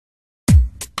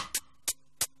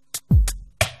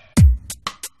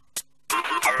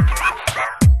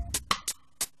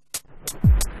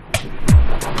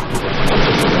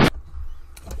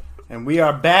And we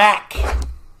are back.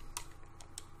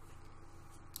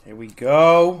 Here we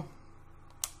go.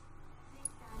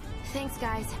 Thanks,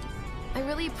 guys. I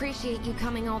really appreciate you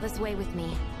coming all this way with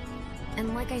me.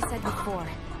 And like I said before,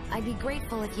 I'd be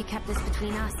grateful if you kept this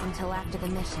between us until after the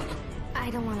mission.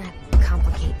 I don't want to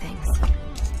complicate things.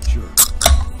 Sure.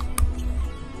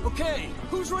 Okay,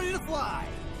 who's ready to fly?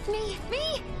 Me!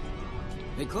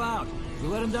 Hey, Cloud, you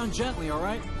let him down gently, all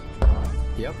right?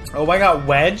 Yep. Oh, I got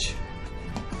Wedge.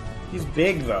 He's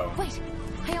big, though. Wait,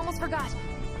 I almost forgot.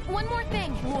 One more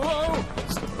thing. Whoa!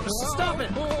 Stop it!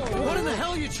 What in the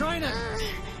hell are you trying to...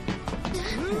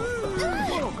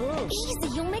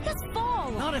 Easy, you'll make us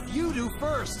fall. Not if you do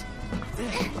first.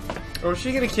 Oh, is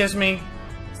she gonna kiss me?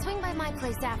 Swing by my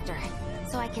place after,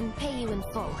 so I can pay you in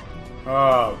full.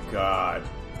 Oh, God.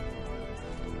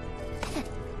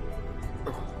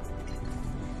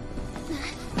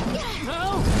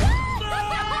 No!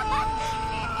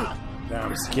 Now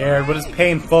I'm scared. What does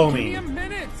painful Give me mean? a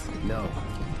minute! No,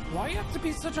 Why you have to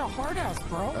be such a hard ass,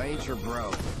 bro? I ain't your bro.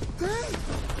 It's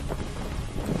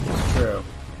true.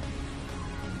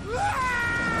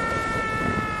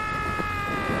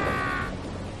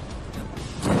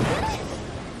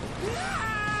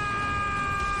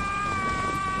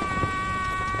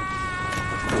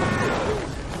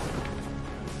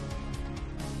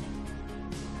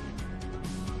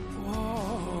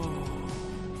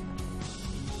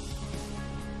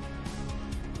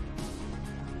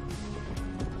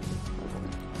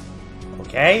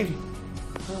 Okay.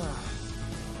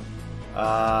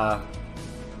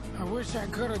 I wish I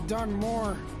could have done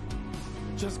more.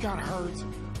 Just got hurt.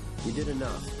 You did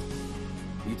enough.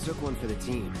 You took one for the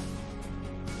team.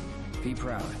 Be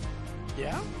proud.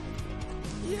 Yeah?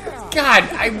 Yeah. God,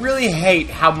 I really hate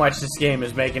how much this game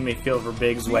is making me feel for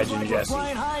Biggs, Wedge, and Jesse.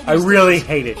 I really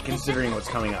hate it, considering what's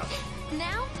coming up.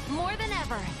 Now, more than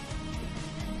ever.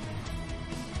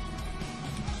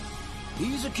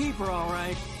 He's a keeper, all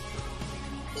right.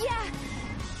 Yeah!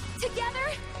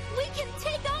 Together, we can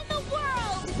take on the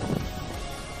world!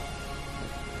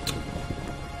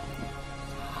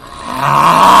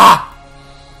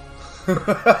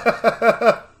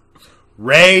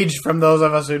 Rage from those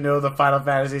of us who know the Final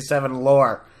Fantasy VII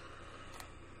lore.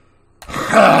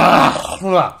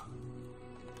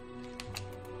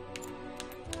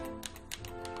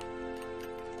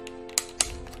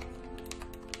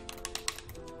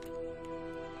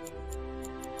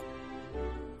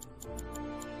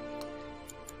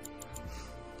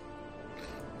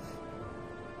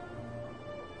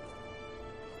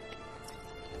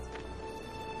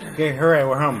 Okay, hooray,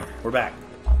 we're home. We're back.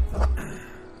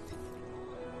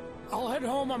 I'll head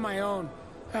home on my own.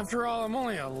 After all, I'm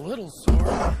only a little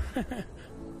sore.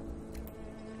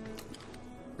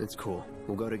 It's cool.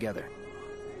 We'll go together.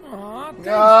 Aw, thanks.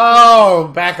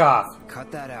 No! Back off.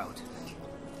 Cut that out.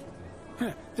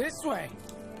 This way.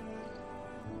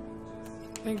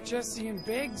 Think Jesse and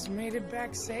Biggs made it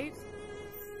back safe?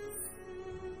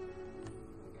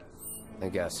 I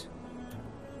guess.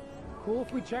 Cool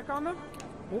if we check on them?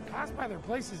 We'll pass by their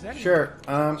places anyway. Sure.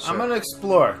 I'm gonna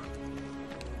explore.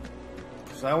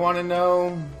 Because I want to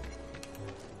know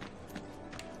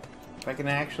if I can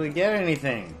actually get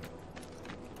anything.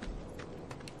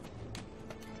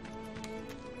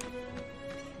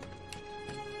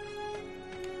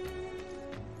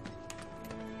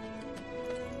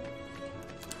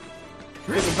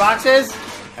 Read the boxes.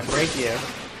 I break you.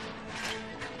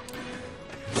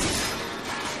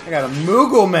 I got a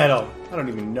Moogle medal. I don't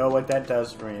even know what that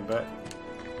does for me, but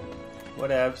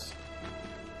whatevs.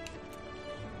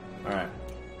 Alright.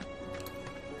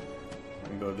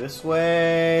 I'm gonna go this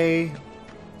way.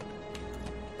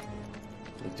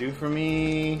 What'll it do for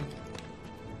me?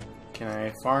 Can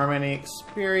I farm any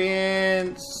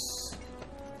experience?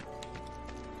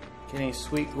 Get any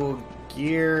sweet cool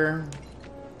gear?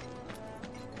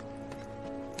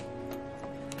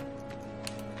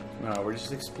 No, we're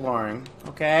just exploring.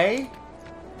 Okay.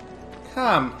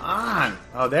 Come on.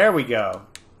 Oh, there we go.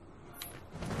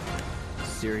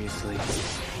 Seriously.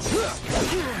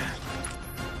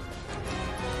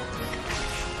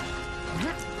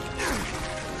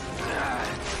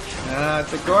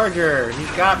 It's a Gorger.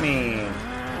 He's got me.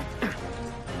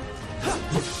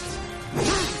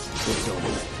 It's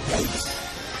over.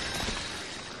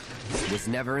 Was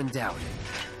never in doubt.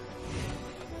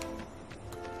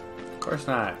 Of course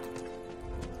not.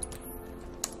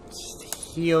 Just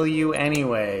heal you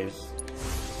anyways.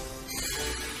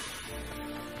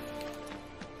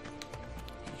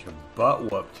 Get your butt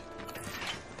whooped.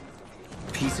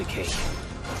 Piece of cake.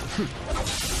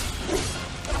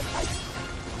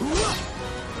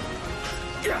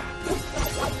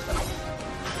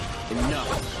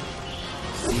 Enough.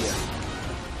 See ya.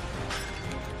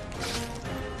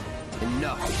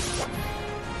 Enough.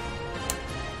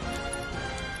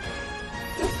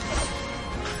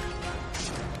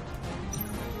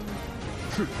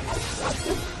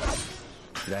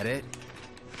 Is that it?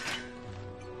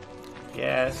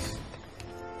 Yes.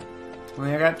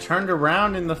 Only I got turned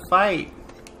around in the fight.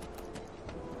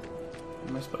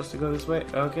 Am I supposed to go this way?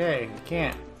 Okay, I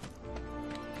can't.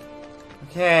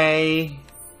 Okay.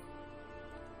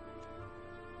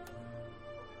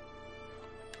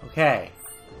 Okay.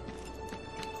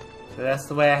 So that's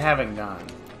the way I haven't gone.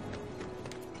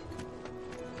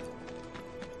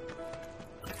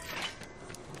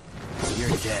 You're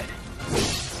dead.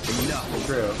 Enough.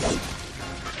 True.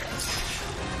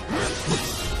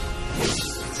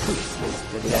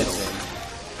 The dead thing.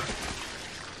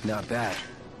 Not bad.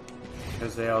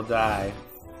 Because they all die.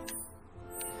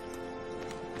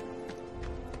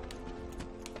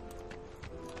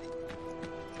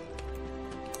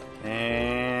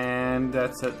 And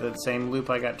that's at the same loop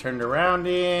I got turned around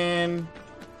in.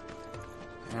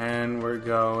 And we're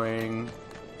going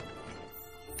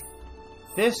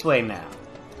this way now.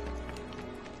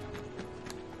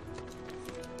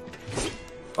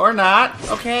 Or not.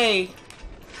 Okay.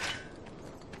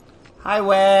 Hi,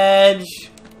 Wedge.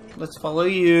 Let's follow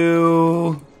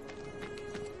you.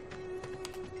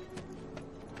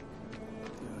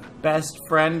 Best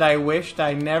friend I wished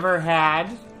I never had.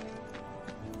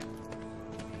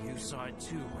 You saw it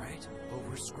too, right?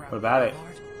 Over Scrap What about it?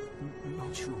 Boulevard?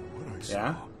 Not sure what I saw.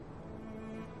 Yeah?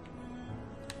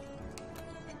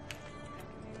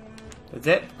 That's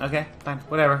it? Okay, fine.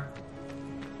 Whatever.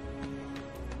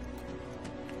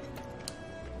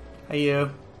 Hey, you.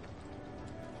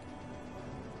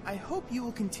 I hope you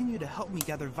will continue to help me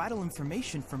gather vital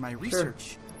information for my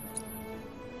research.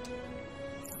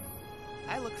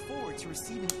 I look forward to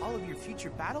receiving all of your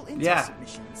future battle intel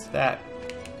submissions. That.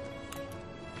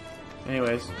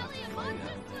 Anyways.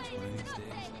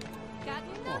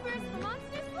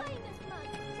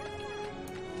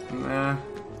 Nah.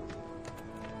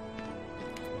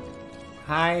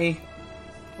 Hi.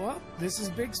 Well, this is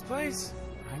Big's place.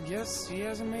 I guess he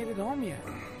hasn't made it home yet.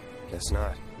 Guess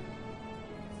not.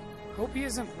 Hope he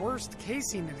isn't worst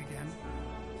casing it again.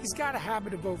 He's got a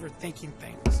habit of overthinking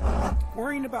things,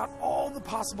 worrying about all the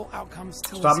possible outcomes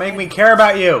till Stop his making me head care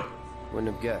about you.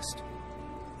 Wouldn't have guessed.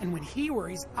 And when he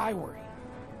worries, I worry.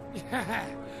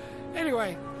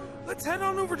 Anyway, let's head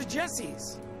on over to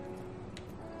Jesse's.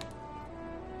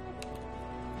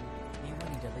 You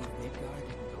ready to leave Midgard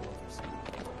and go over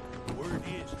some? Word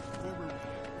is,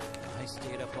 I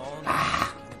stayed up all night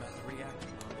thinking about the reactor.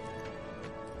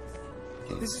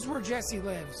 This is where Jesse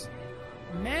lives.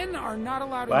 Men are not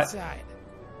allowed What? inside.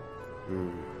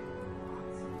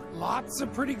 Lots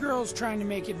of pretty girls trying to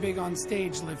make it big on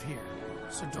stage live here.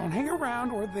 So don't hang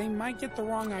around or they might get the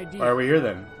wrong idea. Why are we here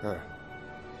then? Huh.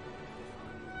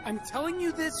 I'm telling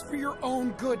you this for your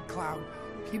own good, Cloud.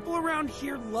 People around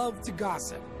here love to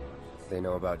gossip. They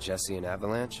know about Jesse and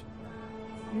Avalanche?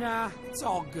 Nah, it's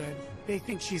all good. They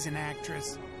think she's an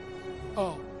actress.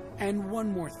 Oh, and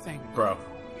one more thing. Bro.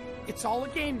 It's all a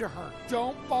game to her.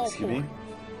 Don't fall Excuse for me?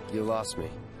 it. You lost me.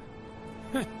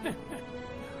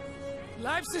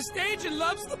 Life's a stage and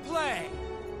love's the play.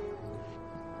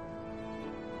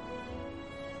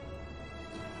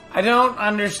 I don't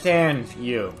understand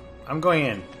you. I'm going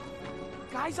in.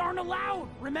 Guys aren't allowed,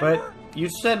 remember? But you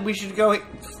said we should go...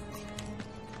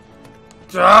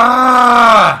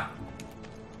 Ah!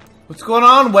 What's going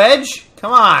on, Wedge?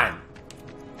 Come on.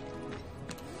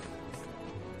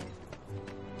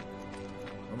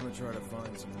 I'm gonna try to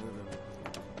find some living.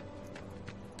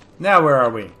 Now where are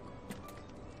we?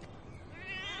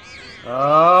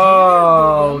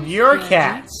 Oh, you're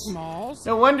cats. Smalls.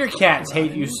 No wonder cats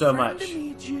hate you so Friend much. to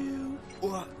meet you.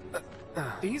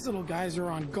 These little guys are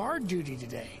on guard duty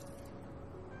today.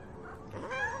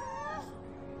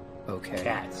 Okay.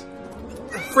 Cats.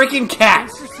 Freaking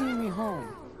cats. Thanks for seeing me home.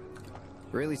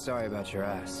 Really sorry about your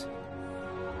ass.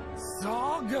 It's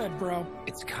all good, bro.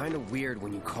 It's kind of weird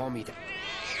when you call me that.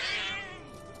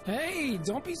 Hey,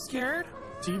 don't be scared.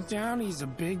 Deep down, he's a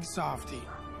big softie.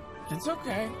 It's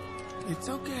okay. It's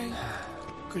okay.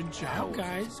 Good job,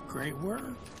 guys. Great work.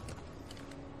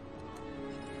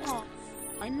 Oh,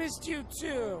 I missed you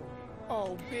too.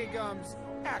 Oh, Big Um's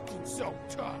acting so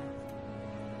tough.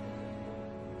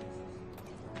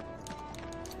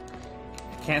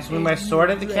 Can't swing my sword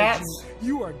at the Reggie, cats?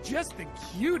 You are just the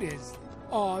cutest.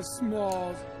 Aw,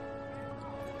 Smalls.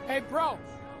 Hey, bro.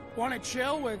 Want to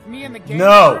chill with me and the gang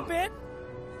No. for a bit?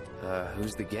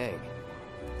 Who's the gang?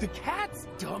 The cats,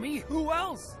 dummy. Who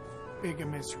else?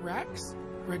 Bigamous Rex,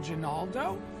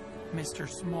 Reginaldo, Mr.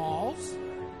 Smalls?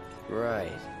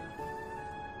 Right.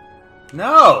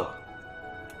 No!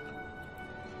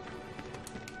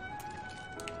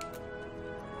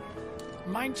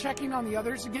 Mind checking on the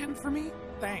others again for me?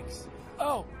 Thanks.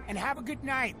 Oh, and have a good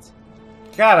night.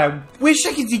 God, I wish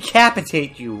I could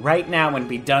decapitate you right now and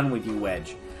be done with you,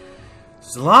 Wedge.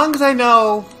 As long as I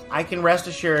know, I can rest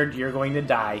assured you're going to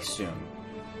die soon.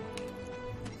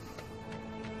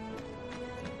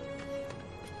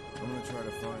 I'm gonna try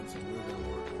to find some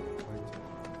living work.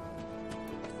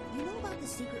 You know about the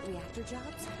secret reactor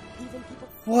jobs? Even people...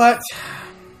 What?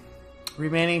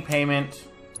 Remaining payment.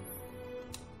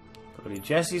 Go to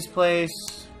Jesse's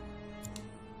place.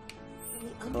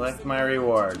 Collect my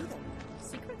reward.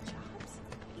 Secret jobs?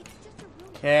 It's just a room.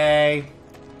 Okay.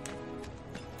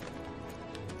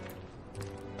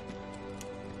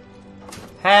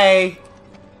 Hey.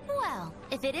 Well,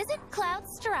 if it isn't Cloud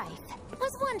Strife.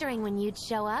 Was wondering when you'd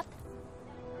show up.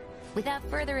 Without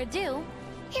further ado,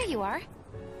 here you are.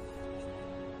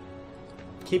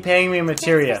 Keep paying me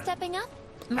materia. Thanks for stepping up.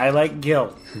 I like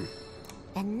guilt.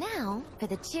 And now for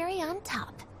the cherry on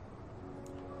top.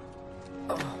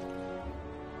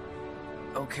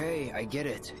 Okay, I get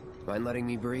it. Mind letting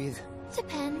me breathe?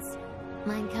 Depends.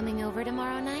 Mind coming over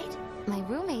tomorrow night? My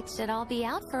roommates should all be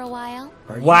out for a while.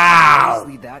 Are you Wow.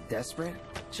 seriously that desperate?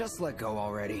 Just let go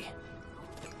already.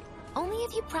 Only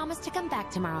if you promise to come back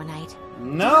tomorrow night.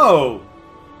 No.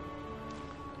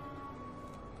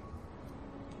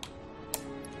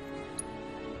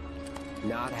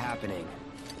 Not happening.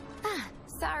 Ah,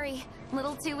 sorry.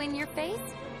 Little too in your face?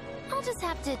 I'll just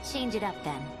have to change it up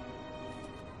then.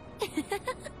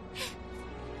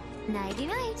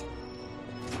 Nighty-night.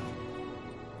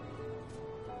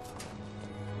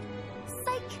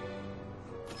 Psych.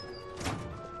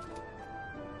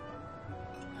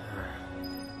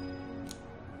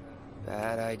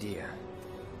 Bad idea.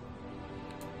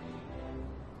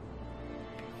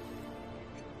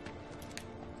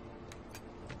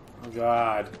 Oh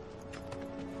God.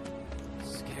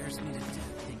 Scares me to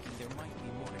death thinking there might be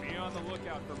more. Be on the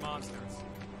lookout for monsters.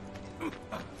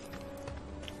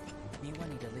 Me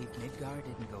wanting to leave Midgard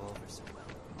didn't go over so well.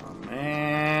 Oh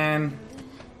man.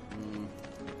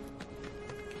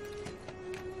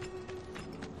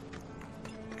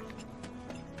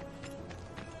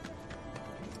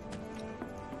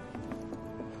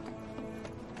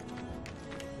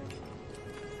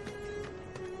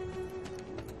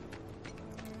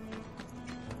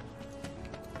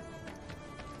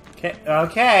 Okay,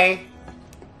 okay.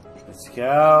 Let's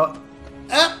go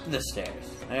up the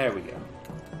stairs. There we go.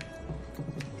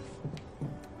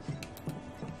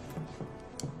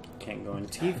 Can't go in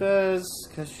Tifa's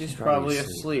because she's probably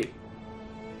asleep.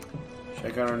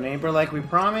 Check out our neighbor like we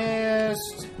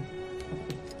promised.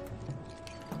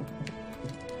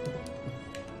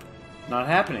 Not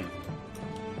happening.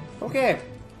 Okay.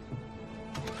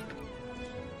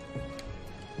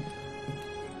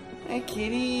 Hey,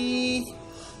 kitty.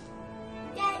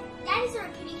 Daddy's our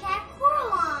kitty cat,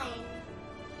 Coraline.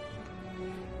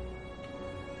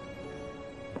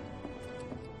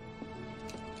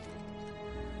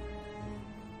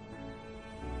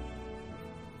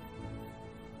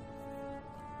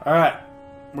 Alright.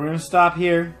 We're going to stop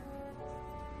here.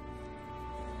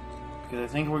 Because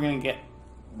I think we're going to get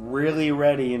really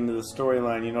ready into the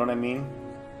storyline, you know what I mean?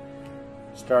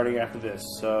 Starting after this,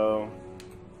 so...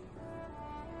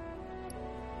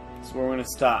 that's where we're going to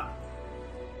stop.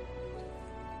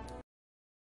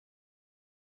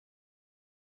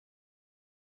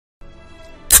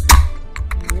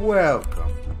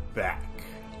 Welcome back,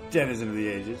 Denizen of the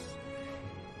Ages.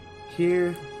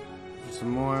 Here for some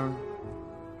more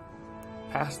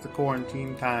past the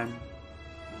quarantine time.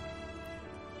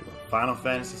 Final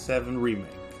Fantasy VII Remake.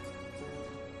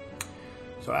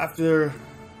 So after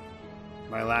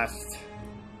my last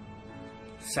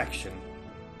section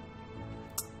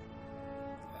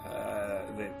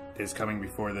that is coming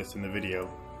before this in the video,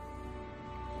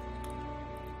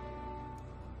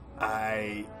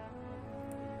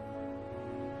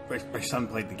 my son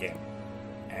played the game,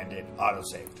 and it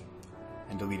auto-saved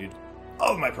and deleted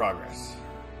all of my progress.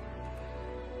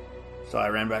 So I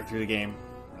ran back through the game,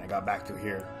 and I got back to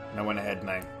here, and I went ahead and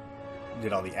I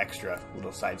did all the extra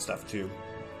little side stuff too,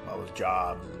 all those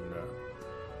jobs and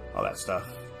all that stuff.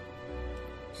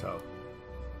 So,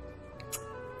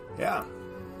 yeah,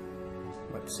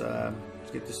 let's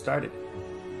get this started.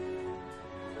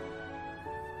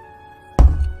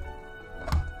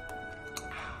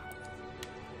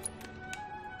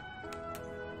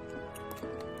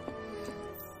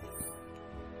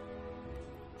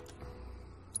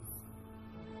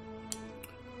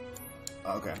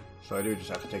 Okay, so I do just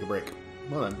have to take a break.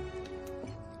 Well then.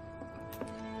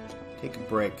 Take a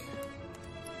break.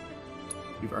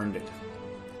 You've earned it.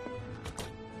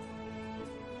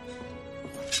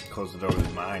 Close the door with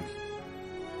his mind.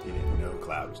 He didn't know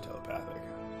Cloud was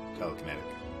telekinetic.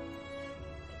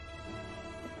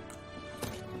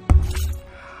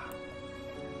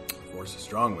 Force is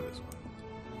strong with this one.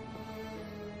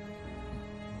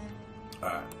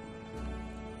 Alright.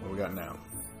 What do we got now?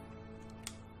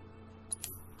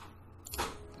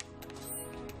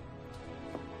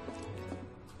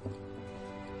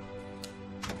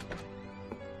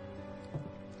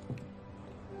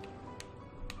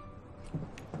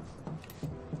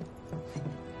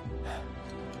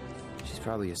 She's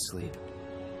probably asleep.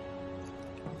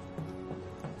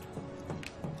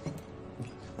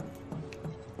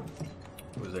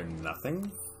 Was there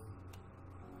nothing?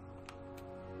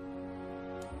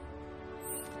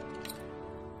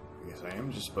 I guess I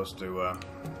am just supposed to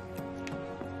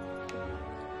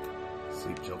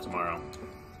sleep till tomorrow.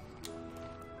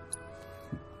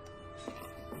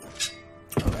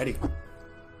 Alrighty.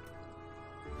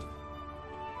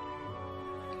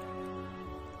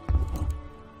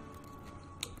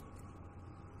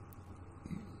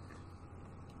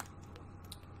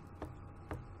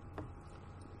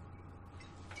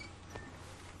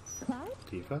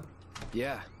 Tifa?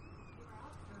 Yeah,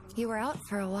 You were out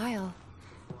for a while.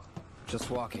 just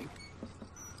walking.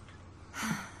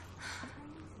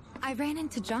 I ran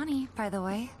into Johnny, by the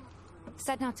way.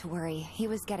 Said not to worry. He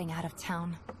was getting out of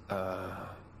town.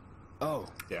 Oh,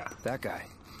 Yeah. that guy.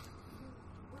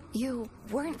 You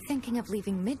weren't thinking of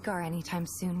leaving Midgar anytime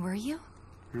soon, were you?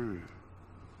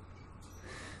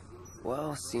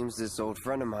 Well, seems this old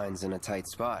friend of mine's in a tight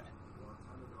spot.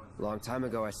 Long time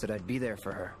ago, I said I'd be there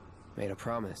for her. Made a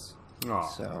promise. Aw.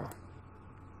 So...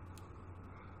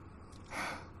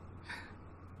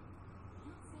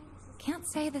 Can't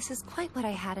say this is quite what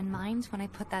I had in mind when I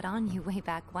put that on you way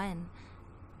back when.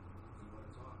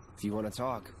 if you want to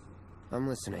talk, I'm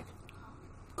listening.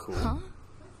 Cool. Huh?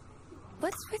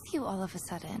 What's with you all of a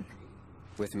sudden?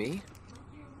 With me?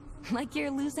 Like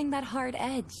you're losing that hard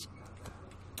edge.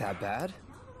 That bad?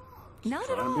 Not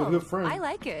at Trying to be a all. good friend. I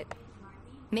like it.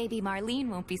 Maybe Marlene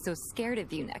won't be so scared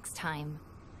of you next time.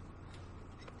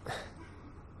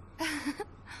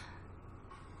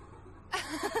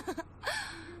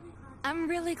 I'm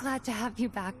really glad to have you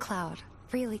back, Cloud.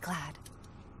 Really glad.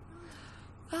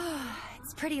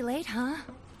 It's pretty late, huh?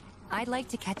 I'd like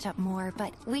to catch up more,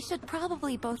 but we should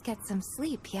probably both get some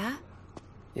sleep, yeah?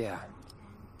 Yeah.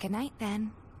 Good night,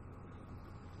 then.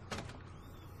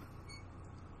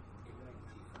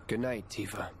 Good night,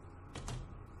 Tifa.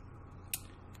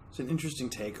 It's an interesting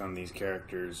take on these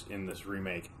characters in this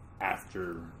remake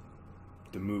after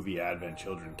the movie Advent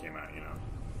Children came out, you know?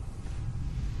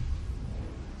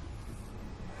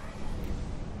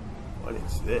 What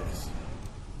is this?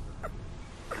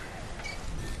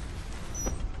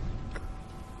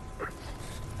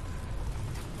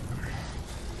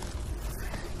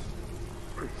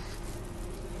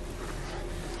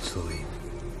 Sleep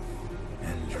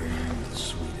and dream the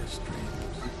sweetest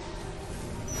dreams.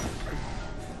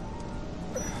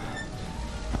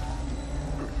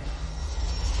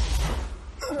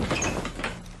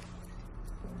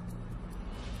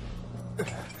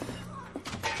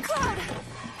 Cloud!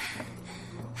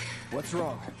 What's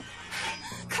wrong?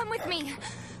 Come with me!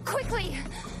 Quickly!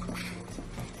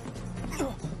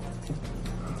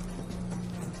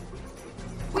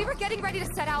 We were getting ready to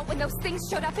set out when those things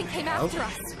showed up and came after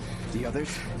us. The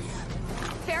others?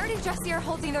 Barrett and Jesse are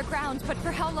holding their ground, but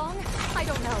for how long? I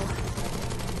don't know.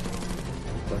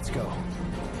 Let's go.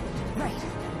 Right.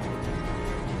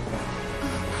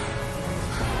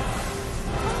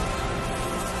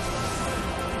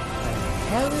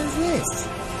 Hell is this?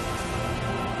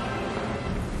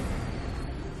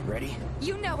 Ready?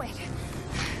 You know it.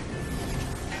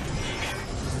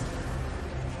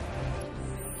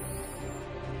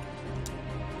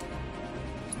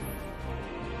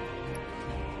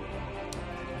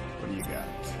 What do you got?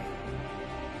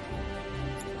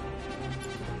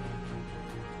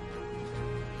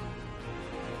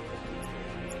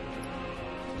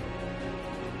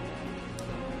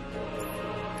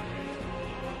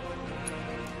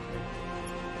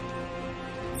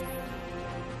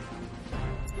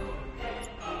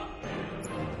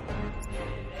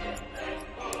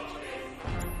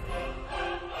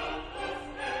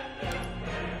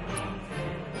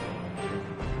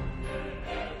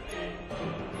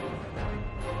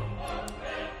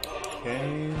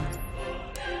 Okay.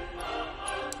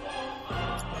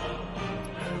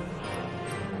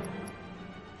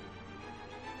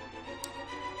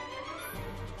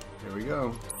 Here we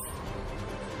go.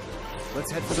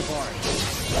 Let's head for the barn.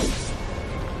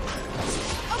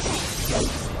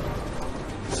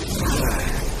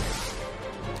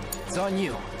 on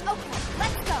you. Okay,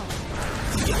 let's go.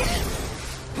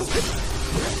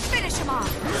 Finish him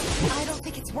off. I don't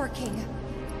think it's working.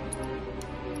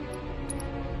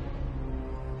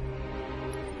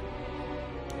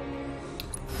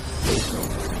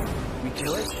 We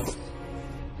kill it?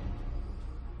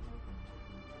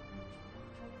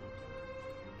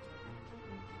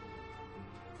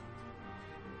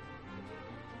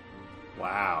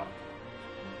 Wow.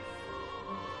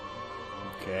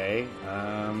 Okay,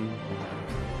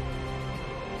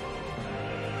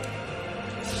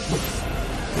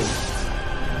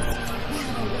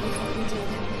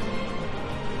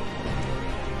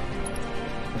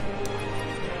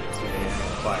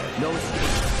 fire. No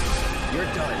escape. You're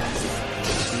done.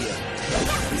 Yeah.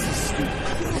 This is stupid.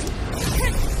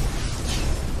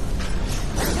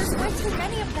 There's way too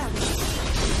many of them.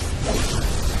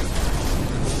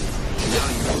 Now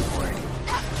you're bored.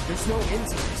 There's no end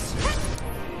to this.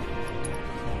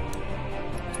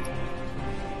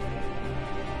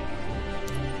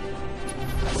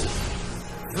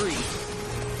 3.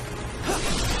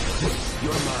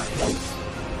 You're mine.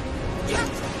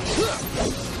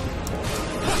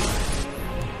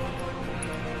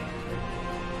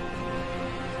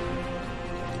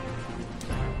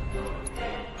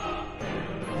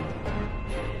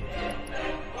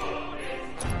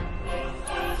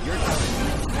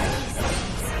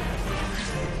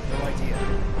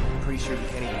 Sure you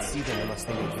can't even see them unless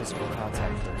they make physical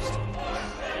contact first.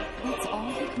 That's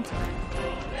all he can do.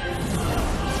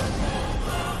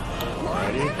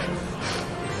 Alrighty.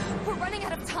 We're running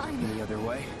out of time. Any other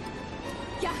way?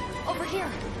 Yeah, over here.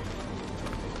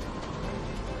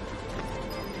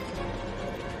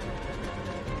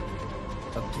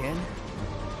 Again?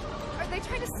 Are they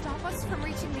trying to stop us from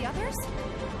reaching the others?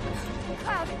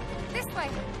 Cloud, this way.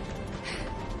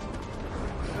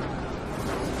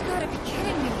 You gotta be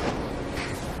kidding me.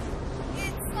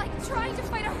 It's like trying to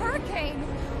fight a hurricane.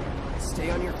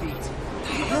 Stay on your feet.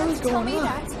 Don't tell me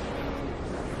that.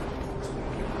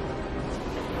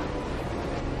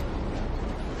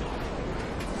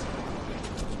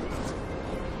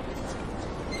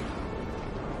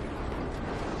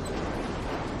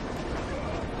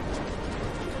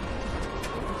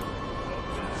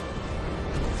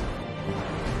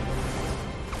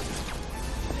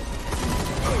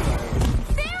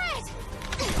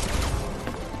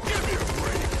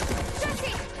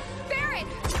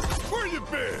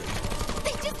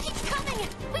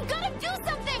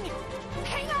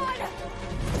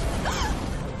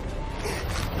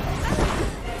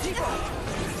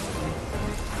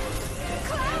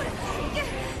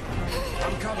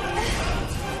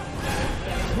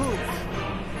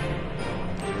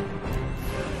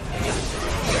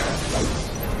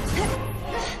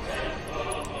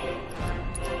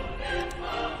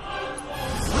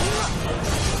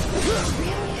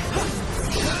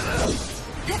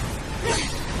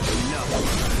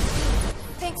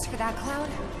 Thanks for that, Cloud.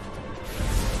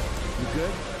 You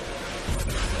good?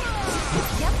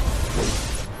 Yep.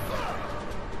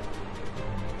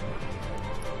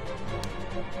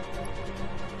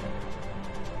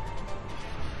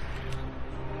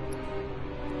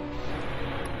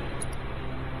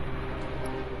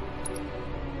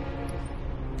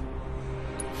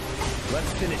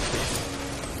 Let's finish this.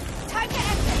 Time to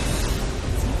exit.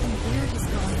 Something weird is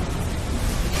going on.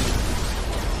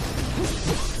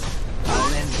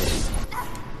 I'll end this.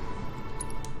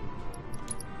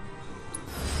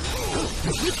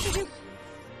 Leave it to me.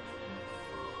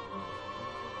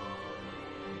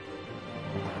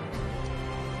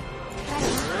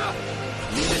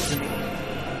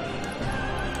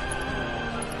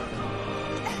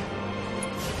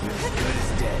 You're as good as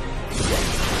dead.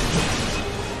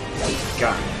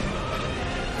 Got it.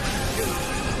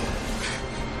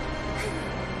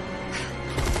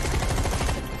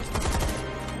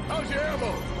 How's your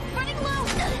ammo? Running low.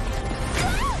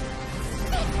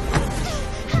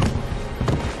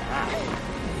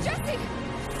 Jesse.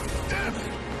 Damn it!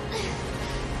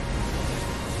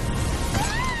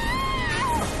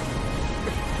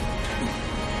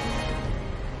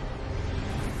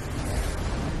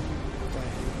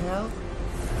 Hell?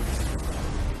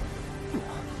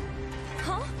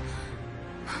 Huh?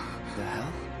 The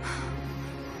hell?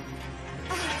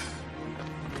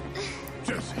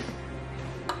 Jesse,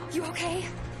 You okay?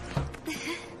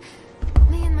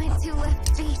 Me and my 2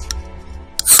 left feet.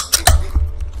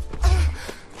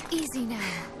 Easy now.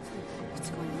 What's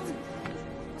going on?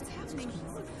 What's happening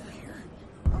here?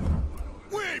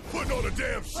 we ain't putting on a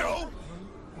damn show!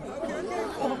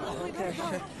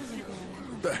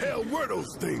 The hell were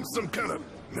those things? Some kind of...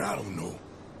 I don't know.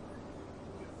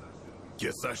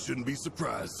 Guess I shouldn't be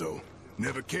surprised, though.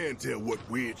 Never can tell what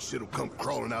weird shit'll come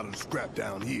crawling out of the scrap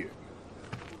down here.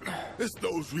 It's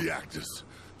those reactors,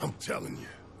 I'm telling you.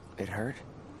 It hurt?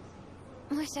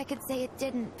 Wish I could say it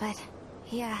didn't, but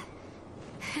yeah.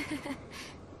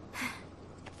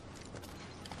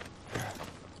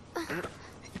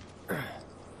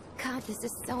 God, this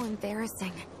is so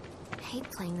embarrassing. I hate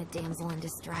playing the damsel in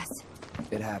distress.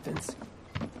 It happens.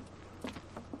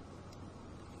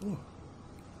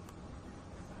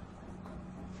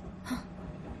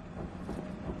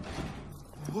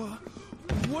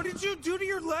 What did you do to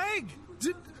your leg?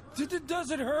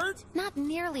 Does it hurt? Not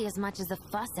nearly as much as the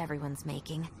fuss everyone's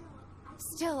making.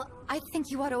 Still, I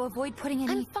think you ought to avoid putting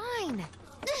any... I'm fine.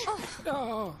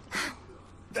 Oh.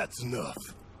 That's enough.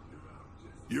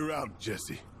 You're out,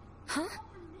 Jesse. Huh?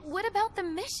 What about the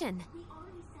mission?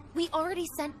 We already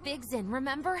sent Biggs in,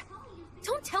 remember?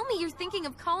 Don't tell me you're thinking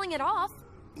of calling it off.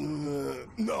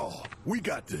 No, we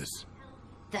got this.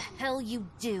 The hell you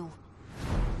do.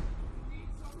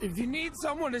 If you need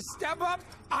someone to step up,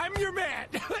 I'm your man.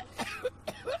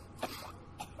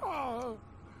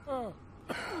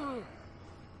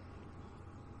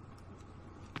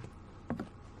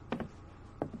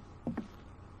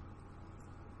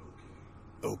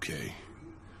 Okay,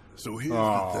 so here's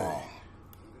the thing.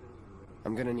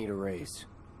 I'm gonna need a raise.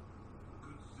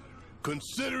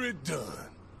 Consider it done.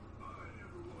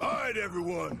 All right,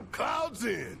 everyone, clouds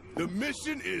in. The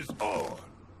mission is on.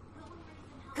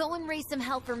 Go and raise some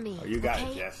hell for me. Oh, you got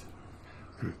okay? it, Jess.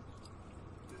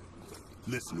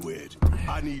 Listen, Wedge,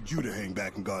 I need you to hang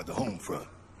back and guard the home front.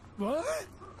 What?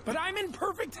 But I'm in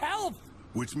perfect health.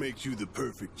 Which makes you the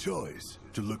perfect choice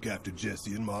to look after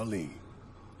Jesse and Marlene.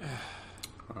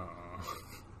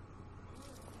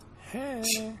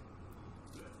 Hey.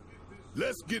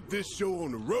 Let's get this show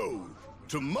on the road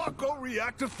to Mako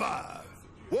Reactor 5.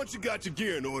 Once you got your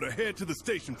gear in order, head to the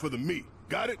station for the meet.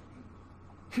 Got it?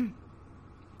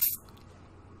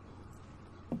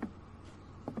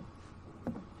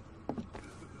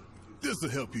 This'll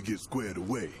help you get squared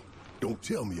away. Don't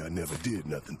tell me I never did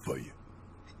nothing for you.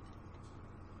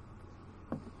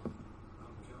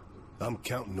 I'm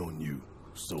counting on you,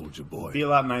 soldier boy. Be a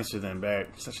lot nicer than Barrett.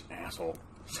 Such an asshole.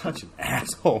 Such an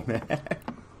asshole, man.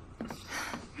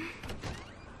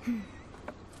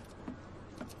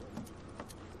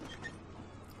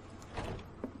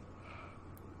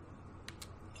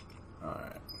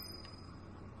 Alright.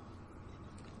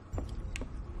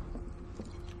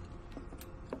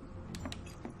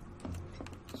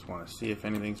 Just want to see if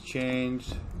anything's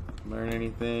changed. Learn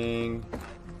anything.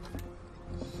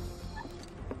 Is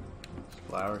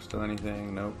flower still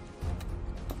anything? Nope.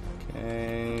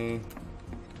 Okay.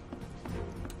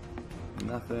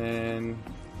 Nothing.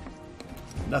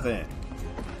 Nothing.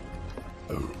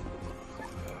 Oh.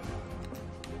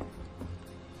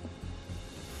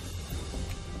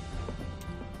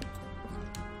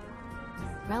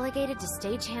 Relegated to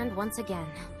stagehand once again.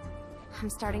 I'm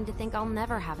starting to think I'll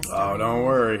never have a Oh, star. don't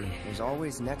worry. There's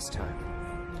always next time.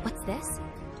 What's this?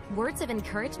 Words of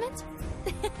encouragement?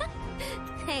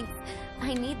 Thanks.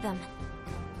 I need them.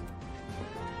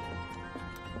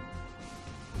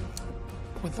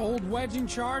 With old Wedge in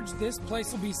charge, this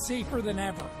place will be safer than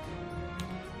ever.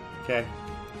 Okay.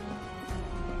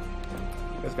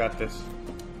 You guys got this.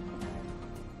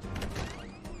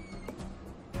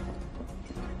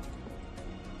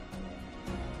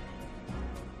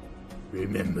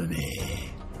 Remember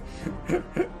me.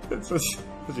 That's such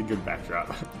a good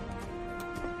backdrop.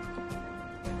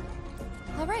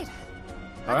 All right.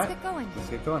 All Let's right. get going. Let's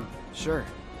get going. Sure.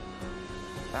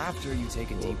 After you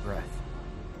take a deep breath.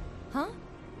 Huh?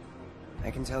 I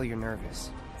can tell you're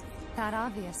nervous. That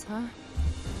obvious, huh?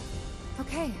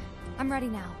 Okay, I'm ready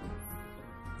now.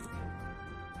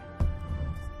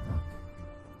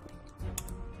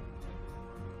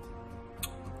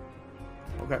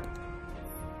 Okay.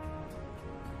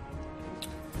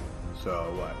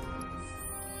 So what?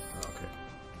 Okay.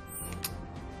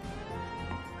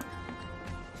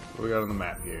 What we got on the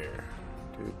map here?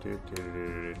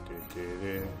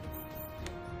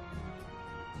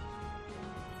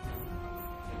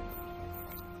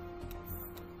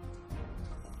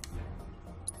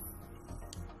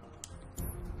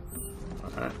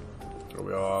 Alright. Are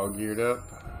we all geared up?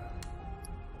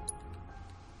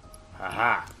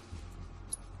 Haha.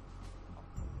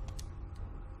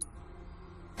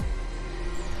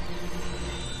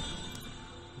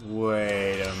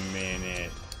 Wait a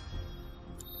minute.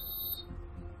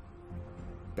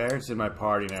 Barrett's in my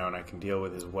party now and I can deal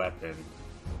with his weapon.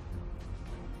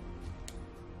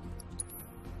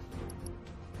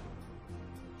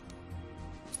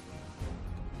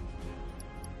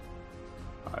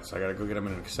 Alright, so I gotta go get him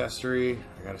an accessory.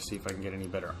 I gotta see if I can get any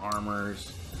better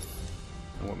armors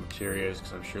and what materia is,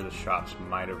 because I'm sure the shops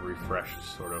might have refreshed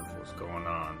sort of what's going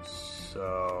on.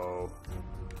 So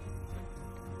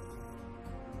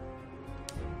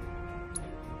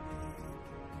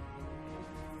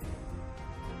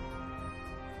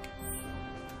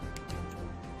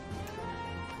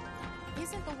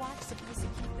Isn't the watch supposed to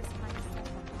keep this kind of stuff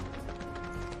from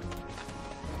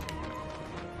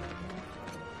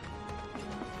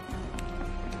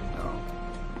no.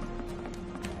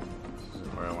 This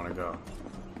isn't where I want to go.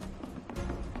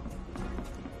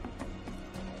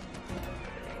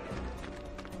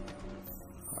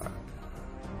 Alright.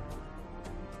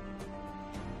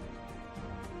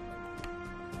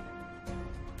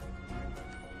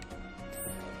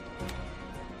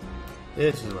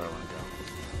 This is where I want to go.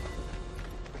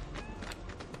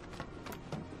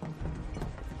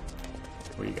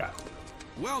 What you got?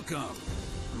 Welcome.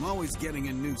 I'm always getting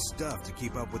in new stuff to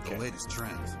keep up with the latest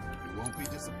trends. You won't be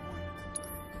disappointed.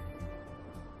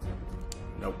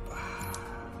 Nope.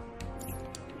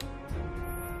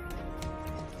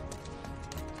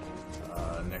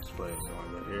 Next place. I want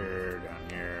to go here, down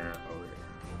here, over here.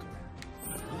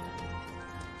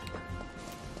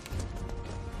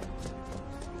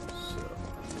 So,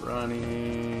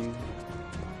 running.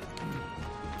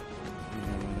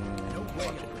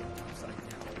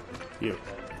 You.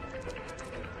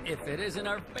 If it isn't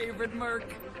our favorite Merc.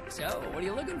 So, what are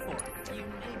you looking for? You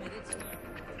name it, it's here.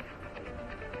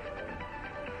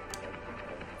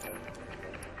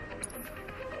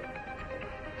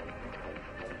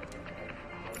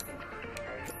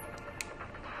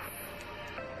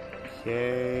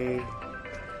 Okay.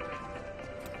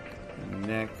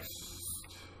 Next.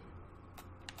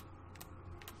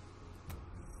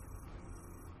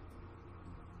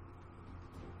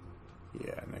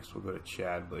 Yeah, next we'll go to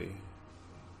Chadley.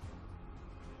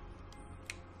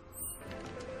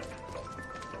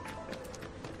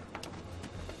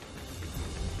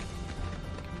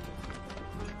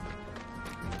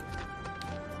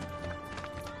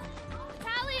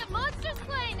 Tally of monsters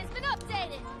slain has been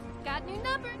updated. Got new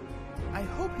numbers. I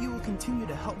hope you will continue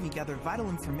to help me gather vital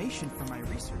information for my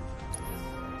research.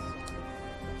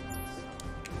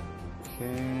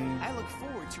 Okay. I look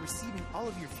forward to receiving all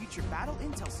of your future battle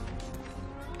intel soon.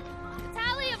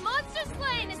 Tally of monsters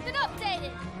slain has been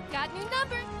updated. Got new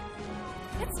numbers.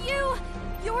 It's you!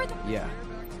 You're the... Yeah.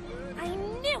 I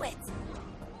knew it!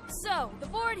 So, the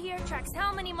board here tracks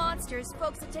how many monsters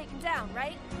folks have taken down,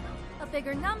 right? A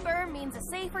bigger number means a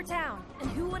safer town,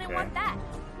 and who wouldn't want that?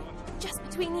 Just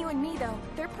between you and me, though,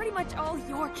 they're pretty much all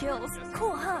your kills.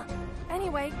 Cool, huh?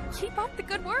 Anyway, keep up the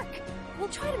good work. We'll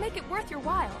try to make it worth your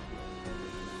while.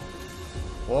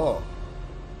 Whoa.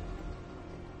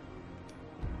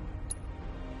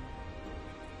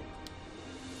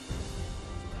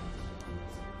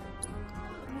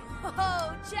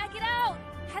 Whoa, check it out!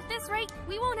 At this rate,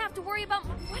 we won't have to worry about...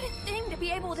 What a thing to be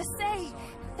able to say!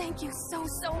 Thank you so,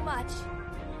 so much.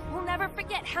 We'll never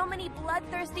forget how many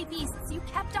bloodthirsty beasts you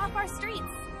kept off our streets.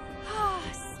 Ah,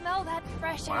 smell that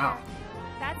fresh Wow. air.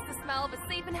 That's the smell of a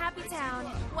safe and happy town.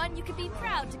 One you can be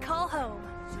proud to call home.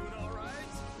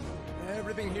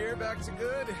 Everything here back to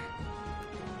good?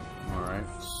 Alright,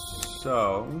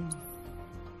 so...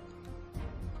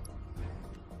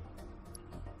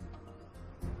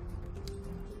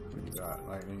 We got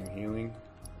lightning and healing.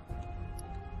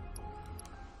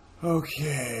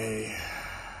 Okay.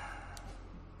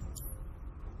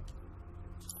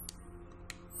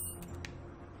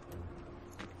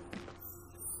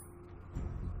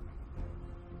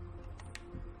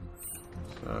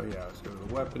 So yeah, let's go to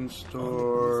the weapons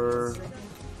store.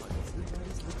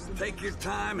 Take your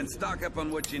time and stock up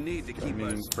on what you need to keep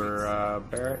us. For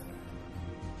Barrett.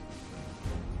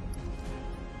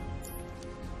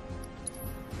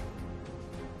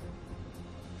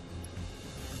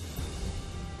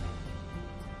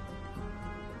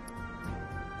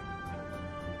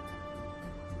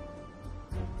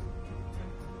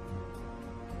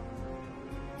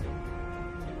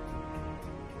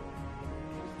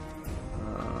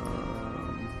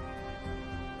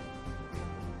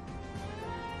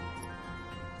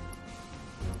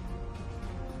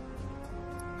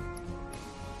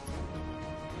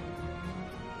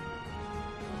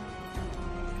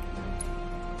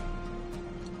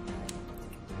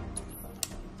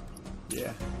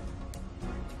 Yeah.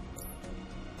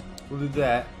 We'll do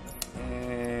that.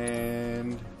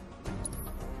 And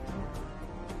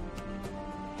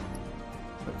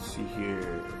let's see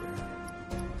here.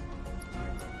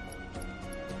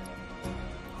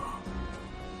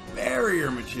 Barrier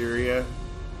materia.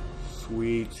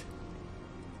 Sweet.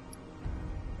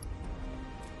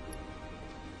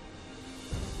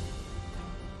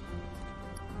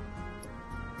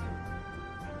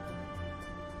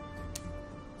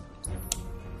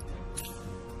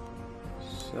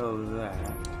 sell that.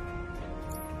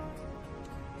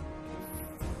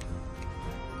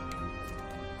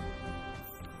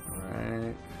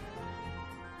 Alright.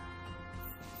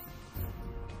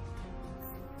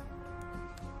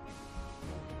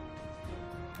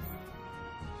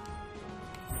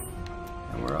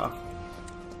 And we're off.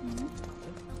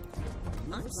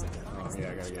 Oh yeah,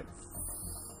 I gotta get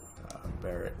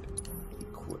Barrett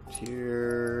equipped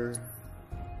here.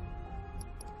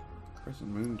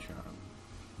 President Moonshine.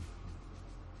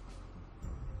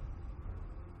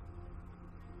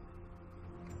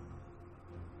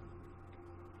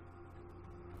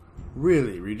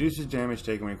 Really? Reduces damage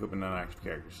taken when equipping non-active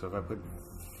characters. So if I put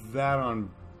that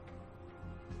on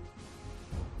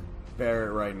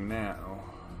Barrett right now...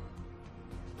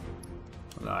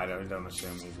 No, I don't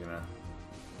assume he's gonna...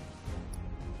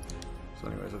 So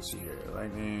anyways, let's see here.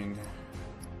 Lightning...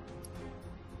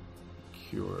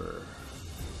 Cure...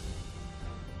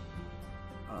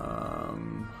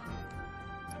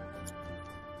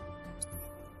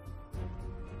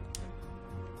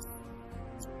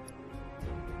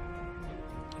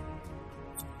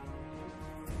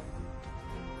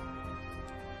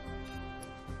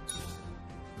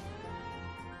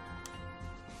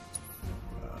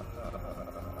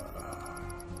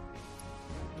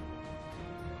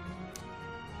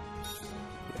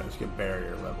 yeah, let's get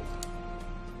barrier level.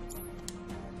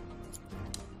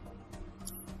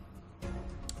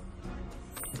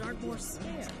 Aren't more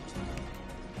scared.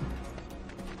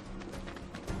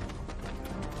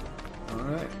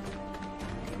 Alright. Here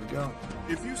we go.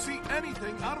 If you see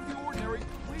anything out of the ordinary,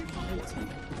 please report.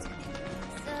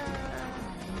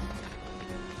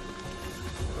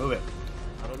 Move it.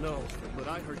 I don't know, but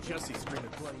I heard Jesse scream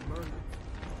at bloody murder.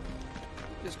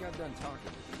 Just got done talking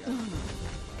with you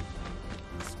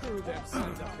guys. Screw them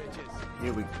sons of bitches.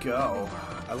 Here we go.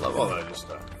 I love all that other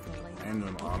stuff.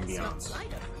 Random ambiance.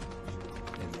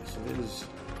 And this is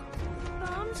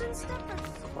Bombs and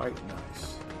stuff. quite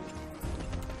nice.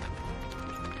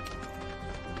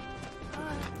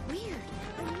 Weird.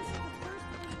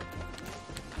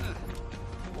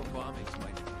 More bombings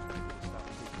might stop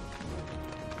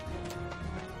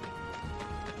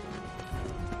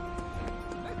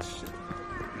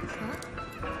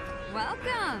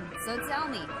Welcome! So tell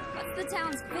me, what's the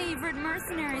town's favorite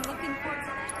mercenary looking for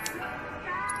today?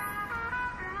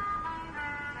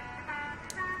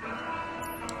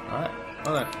 Alright,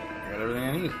 well then, I got everything I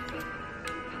need.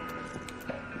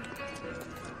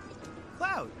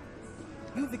 Cloud,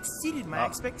 you've exceeded my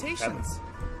expectations.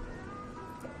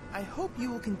 I hope you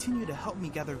will continue to help me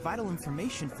gather vital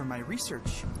information for my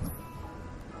research.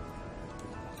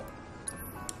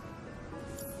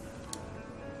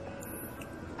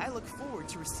 I look forward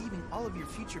to receiving all of your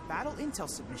future battle intel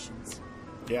submissions.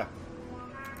 Yeah.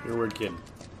 Your word, kid.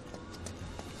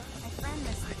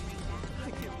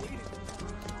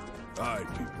 Alright,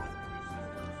 people.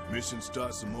 Mission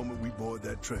starts the moment we board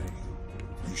that train.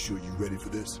 You sure you ready for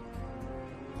this?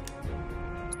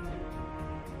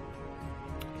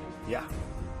 Yeah.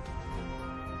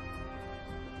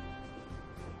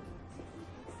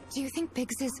 Do you think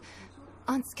Biggs is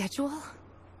on schedule?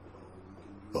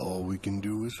 All we can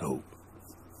do is hope.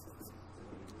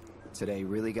 Today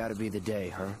really gotta be the day,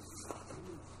 huh?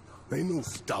 Ain't no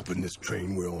stopping this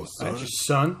train we're on, son. That's your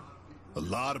son? A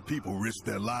lot of people risk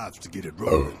their lives to get it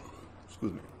rolling.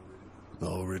 Excuse me.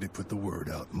 Already put the word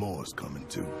out. More's coming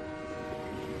too.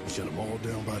 Shut them all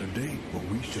down by today, but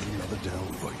we shut another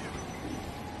down for you.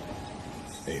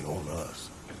 Ain't on us.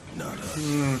 Not us.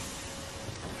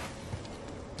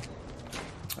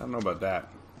 I don't know about that.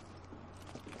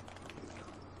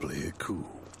 Play it cool.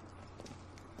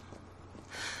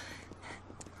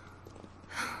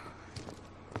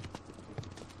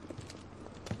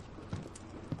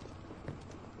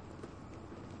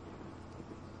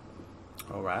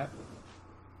 All right.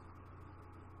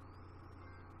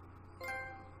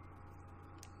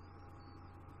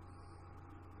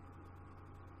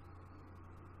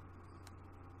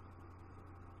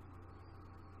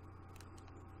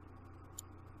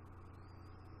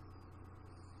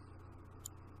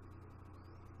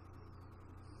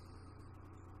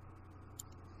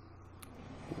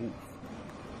 This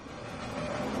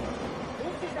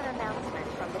is an announcement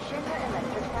from the Shinra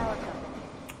Electric Power Company.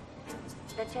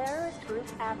 The terrorist group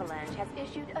Avalanche has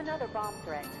issued another bomb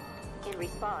threat. In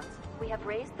response, we have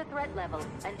raised the threat level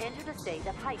and entered a state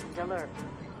of heightened alert.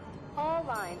 All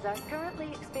lines are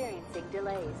currently experiencing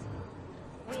delays.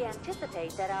 We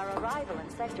anticipate that our arrival in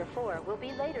Sector 4 will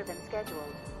be later than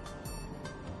scheduled.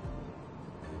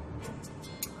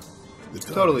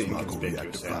 Totally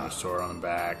inconspicuous. Sword on the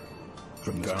back.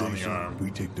 From the gun on the station, arm.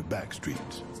 we take the back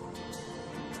streets.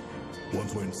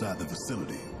 Once we're inside the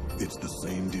facility, it's the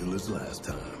same deal as last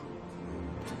time.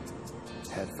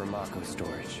 Head for Mako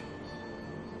storage.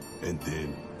 And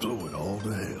then blow it all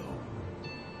to hell.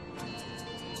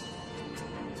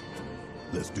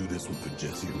 Let's do this one for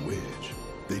Jesse and Wedge.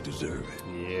 They deserve it.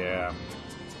 Yeah.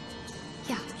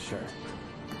 Yeah. Sure.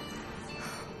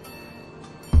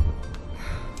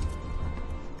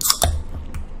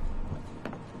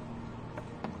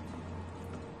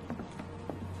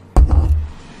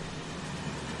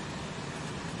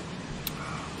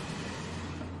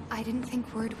 I didn't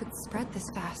think word would spread this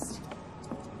fast.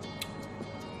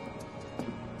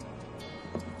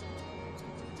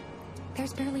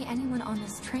 There's barely anyone on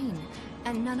this train,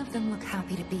 and none of them look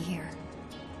happy to be here.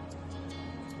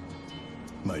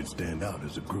 Might stand out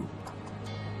as a group.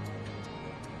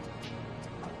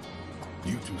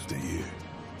 You two stay here.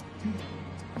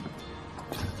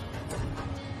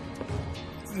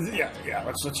 Yeah.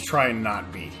 Let's try and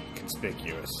not be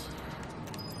conspicuous.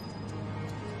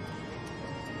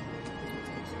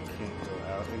 Can't go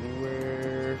out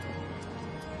anywhere.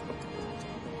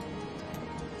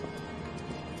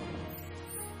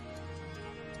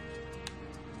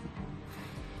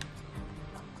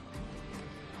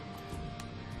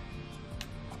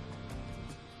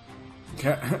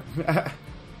 Okay.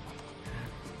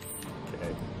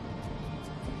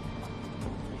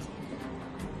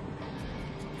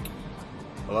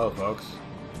 Hello, folks.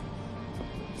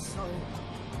 So,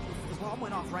 if the bomb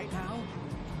went off right now,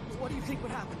 what do you think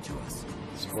would happen to us?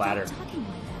 Splatter. Stop talking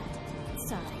like that.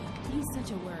 Sorry, he's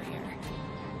such a worrier.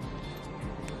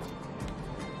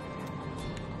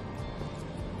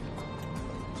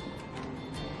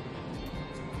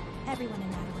 Everyone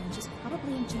in Avalanche is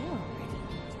probably in jail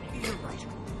already. You're right.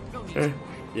 No need to.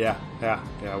 Yeah,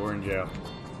 we're in jail.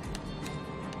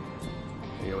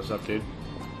 Hey, what's up, dude?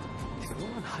 If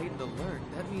we're on heightened alert,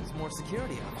 that means more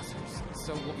security officers.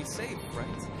 So we'll be safe,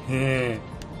 right?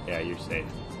 Yeah, you're safe.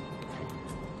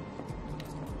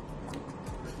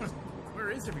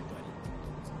 Where is everybody?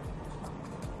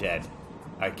 Dead.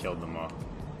 I killed them all.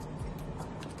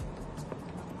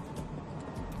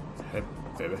 Hey,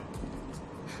 baby.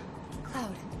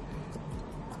 Cloud.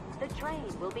 The train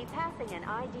will be passing an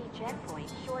ID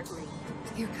checkpoint shortly.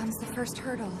 Here comes the first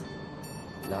hurdle.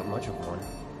 Not much of one.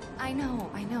 I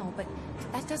know, but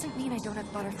that doesn't mean I don't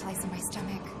have butterflies in my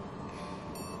stomach.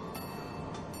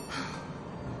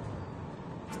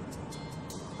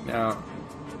 Now,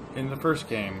 in the first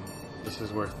game, this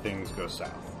is where things go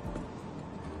south.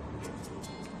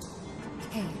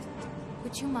 Hey,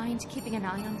 would you mind keeping an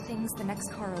eye on things the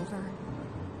next car over?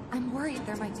 I'm worried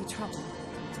there might be trouble.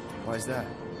 Why's that?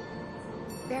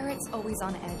 Barrett's always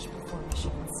on edge before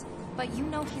missions, but you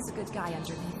know he's a good guy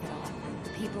underneath it all. The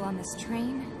people on this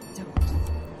train don't.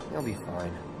 He'll be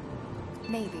fine.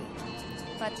 Maybe,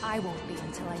 but I won't be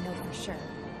until I know for sure.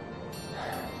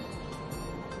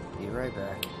 Be right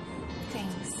back.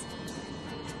 Thanks.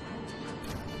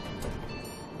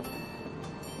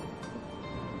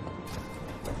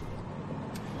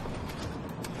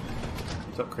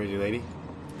 What's up, crazy lady?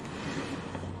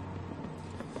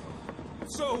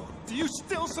 So, do you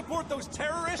still support those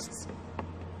terrorists?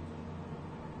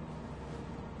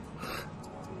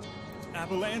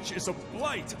 Avalanche is a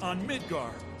blight on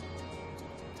Midgar.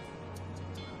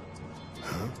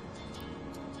 Huh?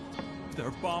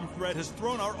 Their bomb threat has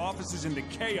thrown our offices into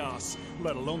chaos,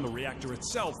 let alone the reactor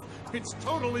itself. It's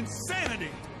total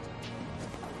insanity!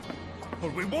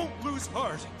 But we won't lose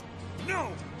heart.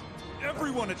 No!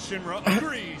 Everyone at Shinra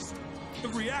agrees. The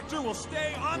reactor will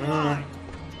stay online.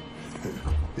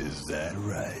 Is that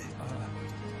right?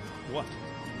 What?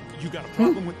 You got a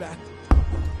problem with that?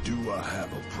 Do I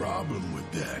have a problem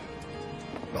with that?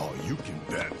 Oh, you can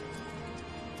bet.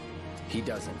 He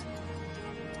doesn't.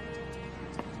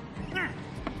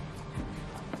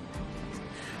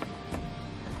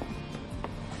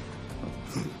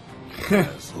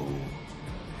 Asshole.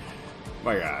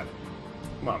 My God.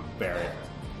 Come on, barrier.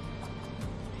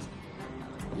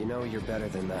 You know you're better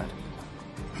than that.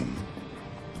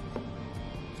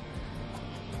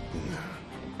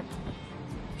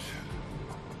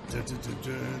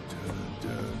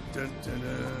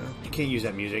 You can't use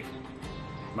that music.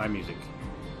 My music.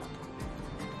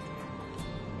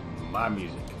 My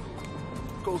music.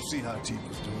 Go see how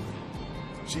Tifa's doing.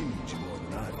 She needs you more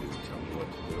than I do. Tell me what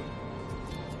to do.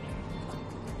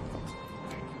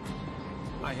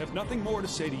 I have nothing more to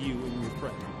say to you in your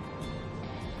threat.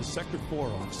 The Sector 4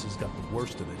 offices got the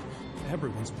worst of it.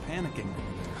 Everyone's panicking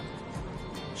over there.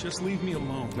 Just leave me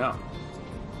alone. No.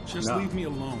 Just leave me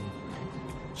alone.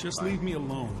 Just leave me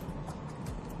alone.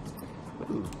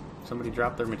 Ooh, somebody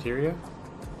dropped their materia?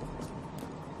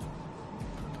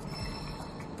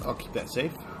 I'll keep that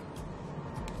safe.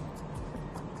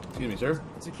 Excuse me, sir.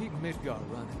 To keep Midgar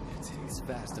running, it takes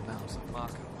vast amounts of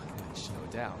Mako, which no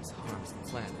doubt harms the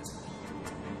planet.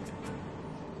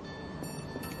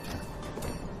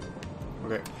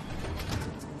 Okay.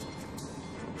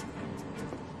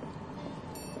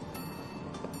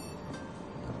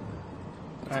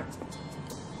 Alright.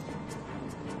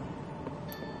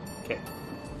 Okay.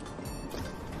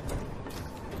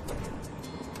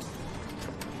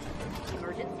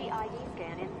 Emergency ID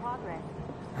scan in progress.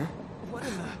 Huh? What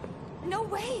in the... No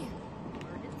way!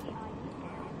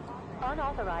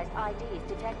 Unauthorized IDs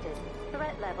detected.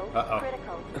 Threat level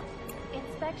critical.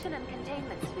 Inspection and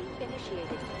containment sweep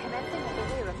initiated. Commencing at the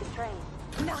rear of the train.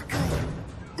 Not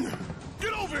good.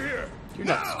 Get over here! You're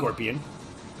not Scorpion.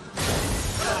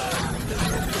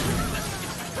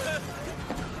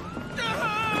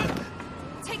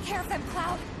 Take care of them,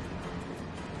 Cloud.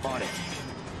 On it.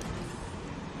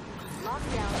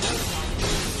 Lockdown.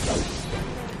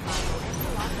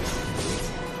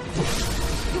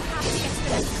 You have to get to the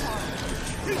next car.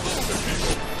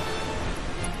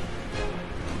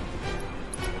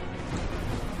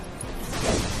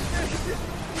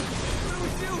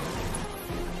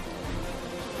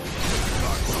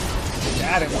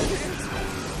 Got him.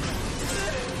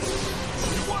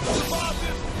 You want to survive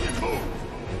this? Move!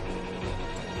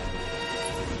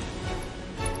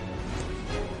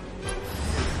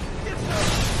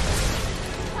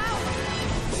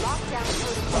 Lockdown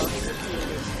protocol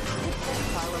initiated. This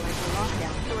protocol will enter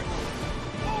lockdown shortly.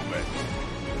 Move it!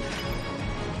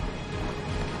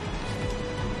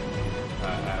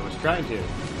 I was trying to,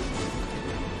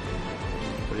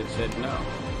 but it said no.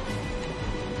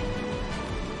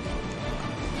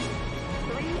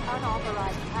 3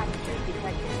 unauthorized passengers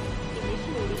detected.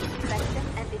 Initiating inspection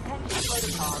and detention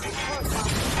protocol with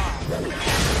corresponding cause.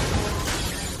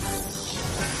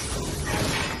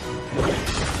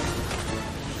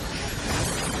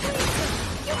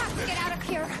 You have to get out of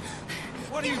here.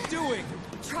 What are you doing?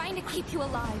 Trying to keep you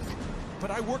alive. But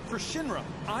I work for Shinra.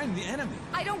 I'm the enemy.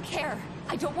 I don't care.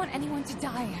 I don't want anyone to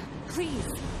die. Please.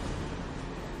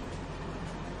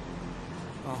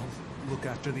 I'll look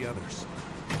after the others.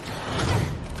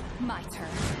 My turn.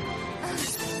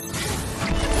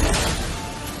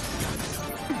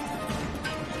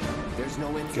 There's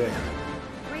no end. Good.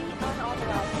 3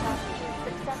 unauthorized passengers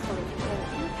successfully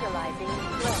contained neutralizing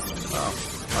threat. Oh,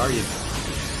 are you?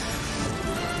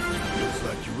 Looks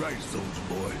like you're right, soldier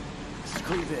boy.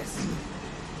 Screw this.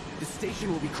 The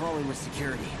station will be crawling with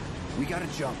security. We gotta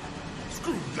jump.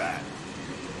 Screw that.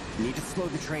 Need to slow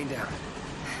the train down.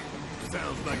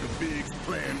 Sounds like a big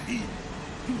plan E.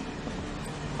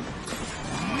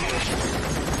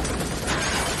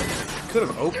 Could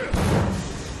have opened.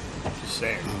 Just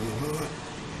saying.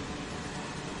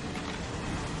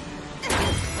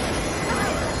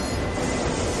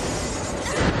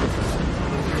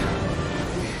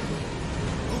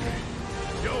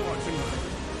 Y'all watching mine.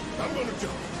 I'm gonna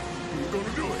jump. We're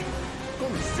gonna do it.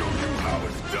 Gonna show you how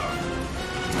it's done.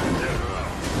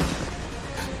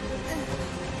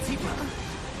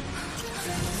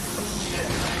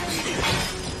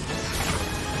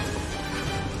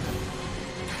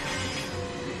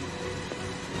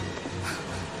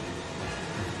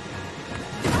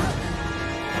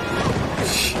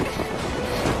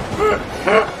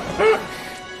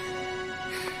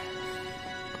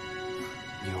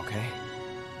 You okay?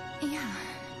 Yeah.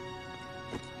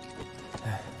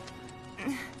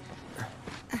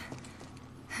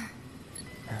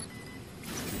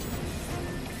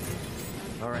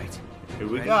 All right. Here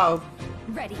we go.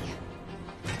 Ready.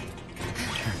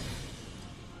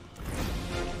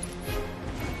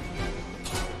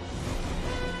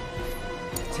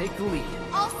 Take the lead.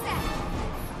 All set.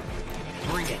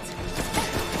 Bring it.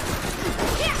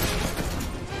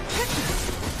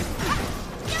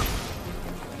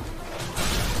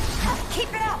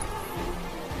 Keep it up.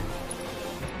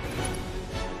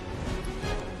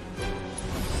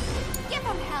 Give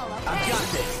them hell, okay? I've got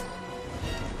this.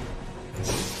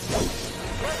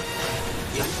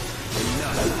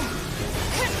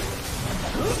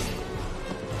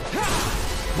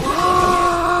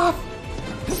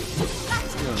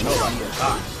 No, I'm gonna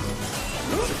die.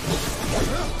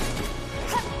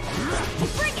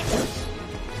 Bring it.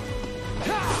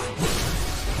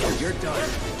 You're done.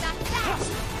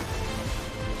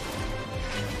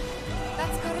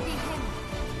 That's gotta be him.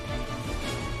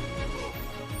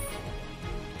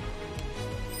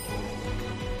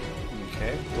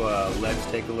 Okay, well, let's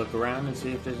take a look around and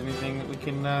see if there's anything that we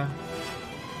can,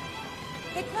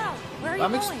 Hey, Cloud, where are you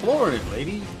I'm going? exploring it,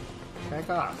 lady. Back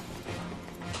off.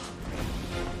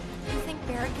 You think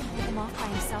Barrett Barrett can pick him off by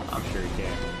himself. I'm sure he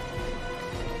can.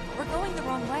 We're going the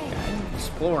wrong way. I'm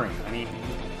exploring. I need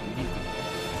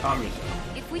calm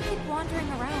yourself. If we keep wandering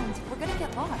around, we're gonna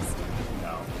get lost.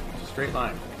 No, it's a straight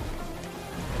line.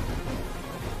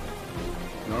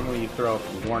 Normally you throw up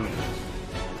warnings.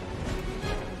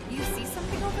 You see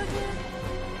something over here?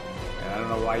 And I don't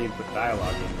know why you put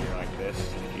dialogue in here like this.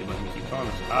 If you let me keep going,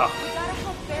 oh. We gotta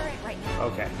help Barrett right now.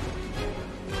 Okay.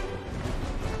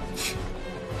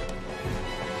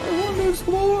 I wanted to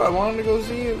explore. I wanted to go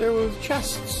see if there was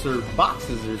chests or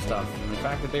boxes or stuff. And the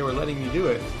fact that they were letting me do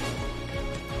it.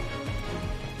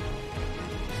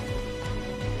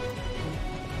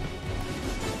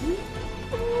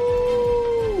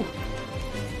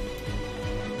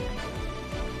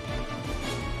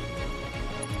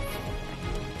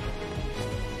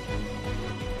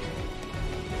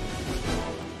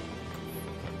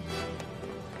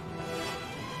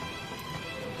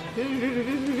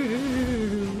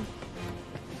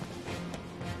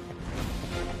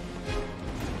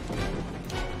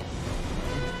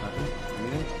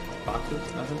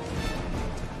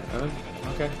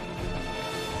 Okay.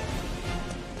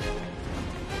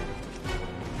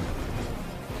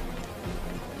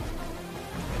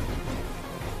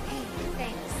 Hey,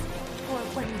 thanks. For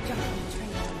when you jump on the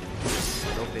train.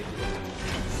 No big deal.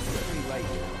 Pretty light.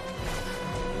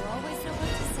 You always know what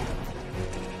to say.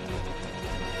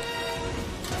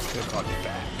 Could have called you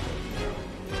back.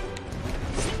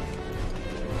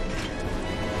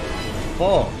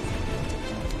 Oh.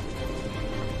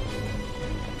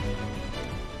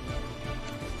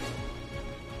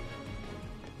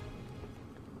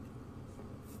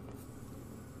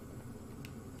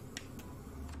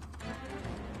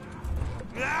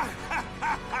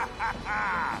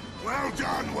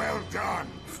 Well done.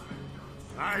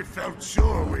 I felt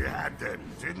sure we had them,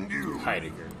 didn't you?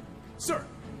 Heidegger. Sir.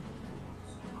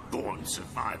 Born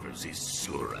survivors, these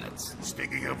surats.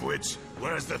 Speaking of which,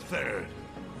 where's the third?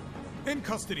 In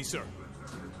custody, sir.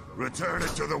 Return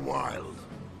it to the wild.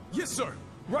 Yes, sir.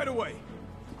 Right away.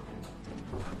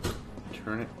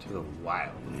 Turn it to the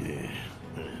wild. Yeah.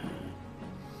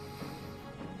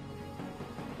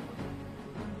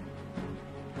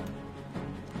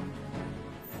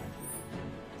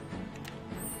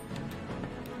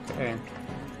 Okay.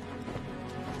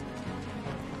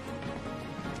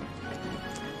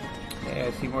 Hey,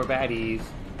 I see more baddies.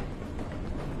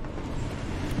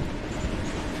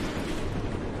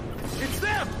 It's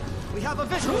them! We have a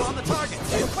visual on the target.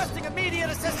 Requesting immediate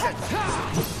assistance.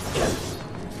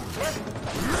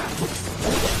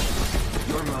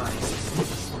 You're mine.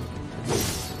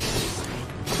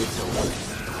 It's over.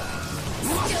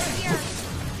 Still here.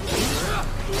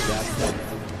 That's that.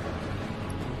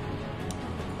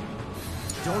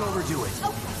 Don't overdo it.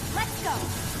 Okay, let's go.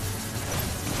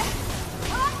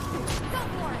 Go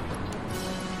for it.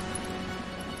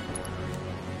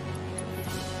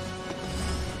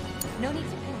 No need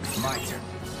to push. My turn.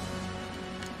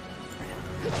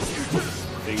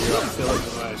 Figure out filling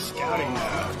my scouting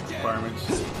requirements.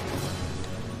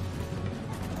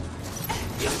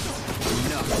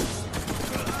 No.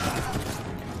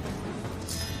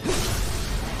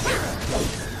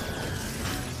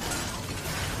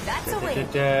 That's a win.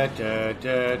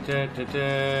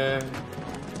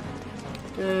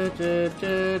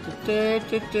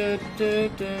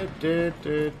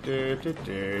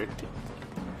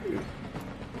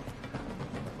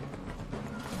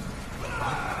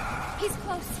 He's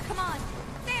close. Come on.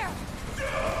 There.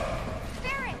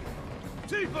 Barrett.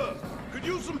 Tifa, could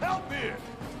use some help here.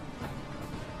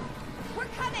 We're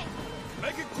coming.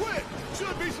 Make it quick.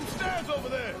 Should be some stairs over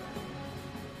there.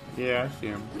 Yeah, I see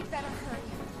him. We better hurry.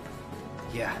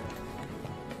 Yeah.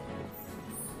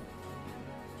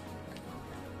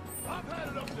 I've had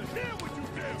it up to here with you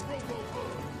damn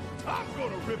robo-bugs. I'm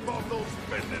gonna rip off those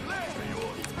spindly legs of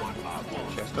yours. What I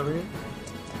want. Chest over here?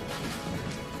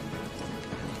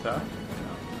 Stuff?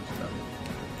 No, stuff.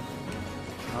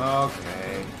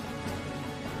 Okay.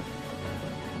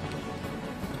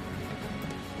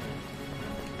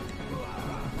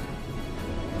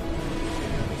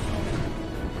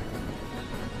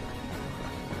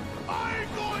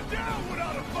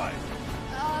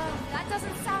 That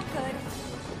doesn't sound good.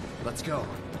 Let's go.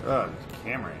 Oh, these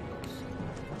camera angles.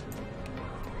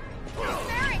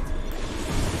 Barrett!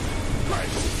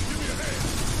 Give me a hand.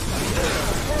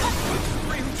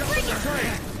 Free who jumped in the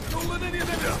train. Don't let any of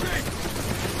them escape.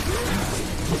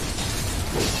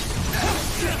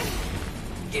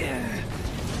 Yeah.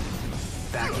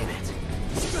 Back in it.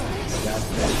 That's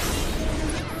it.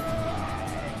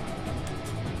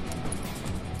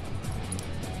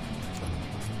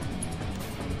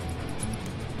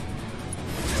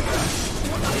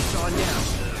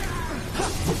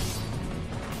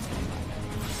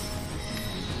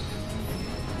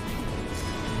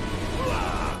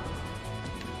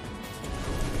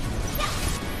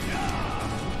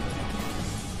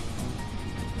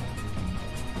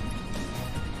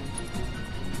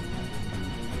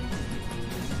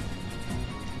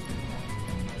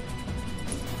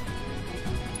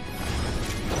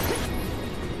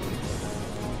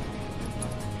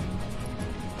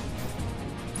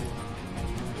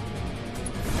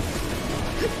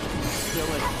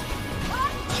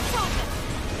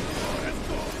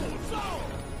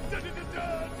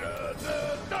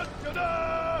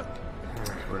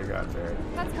 crap, Barry.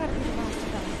 That's gotta be the last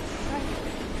of them, right?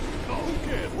 Oh, who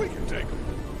cares? We can take them.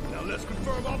 Now let's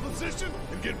confirm our position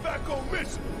and get back on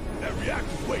mission. That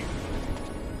reactor's waiting.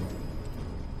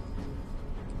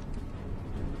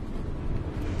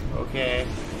 Okay.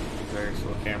 Very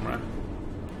slow camera.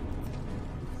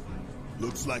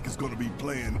 Looks like it's gonna be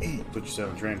Plan E. Put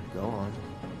yourself in train. Go on.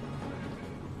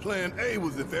 Plan A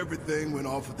was if everything went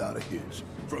off without a hitch.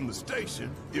 From the station,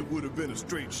 it would have been a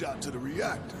straight shot to the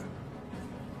reactor.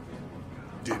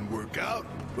 Didn't work out,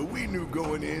 but we knew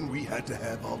going in we had to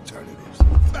have alternatives.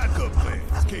 Backup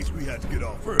plans in case we had to get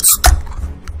off Earth.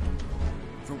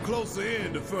 From closer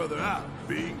in to further out.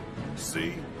 B,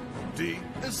 C, D,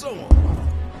 and so on.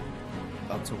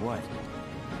 Up to what?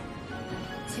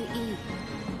 To E.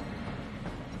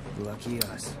 Lucky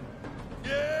us.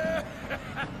 Yeah!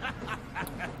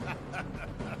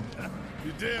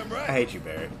 You're damn right. I hate you,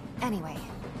 Barry. Anyway,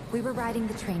 we were riding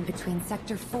the train between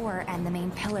Sector 4 and the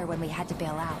main pillar when we had to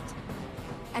bail out.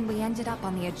 And we ended up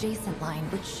on the adjacent line,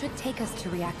 which should take us to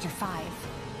Reactor 5.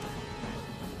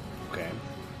 Okay.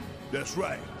 That's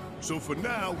right. So for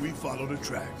now, we follow the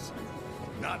tracks.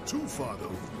 Not too far,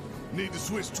 though. Need to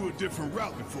switch to a different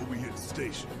route before we hit the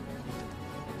station.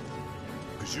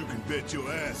 Because you can bet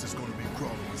your ass it's going to be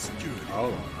crawling with security. All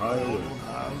on high alert. All on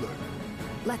high alert.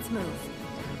 Let's move.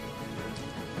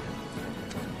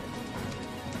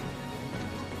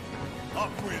 Our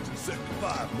friends in Sector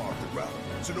 5 marked the route,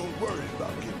 so don't worry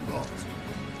about getting lost.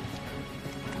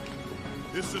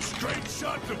 It's a straight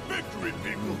shot to victory,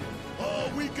 people. All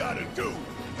we gotta do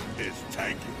is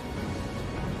tank it.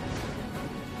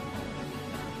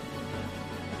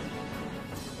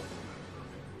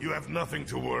 You have nothing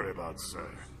to worry about, sir.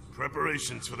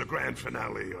 Preparations for the grand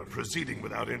finale are proceeding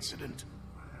without incident.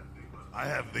 I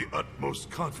have the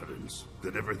utmost confidence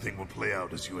that everything will play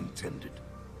out as you intended.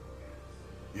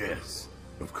 Yes,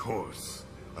 of course.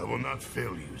 I will not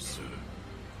fail you, sir.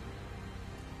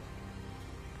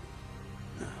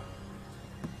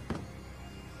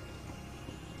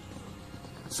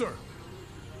 Sir,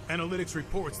 analytics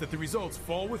reports that the results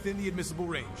fall within the admissible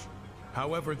range.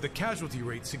 However, the casualty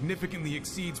rate significantly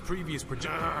exceeds previous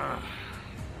projections.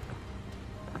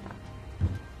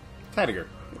 Heidegger.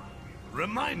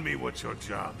 Remind me what your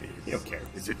job is. Okay.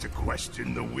 Is it to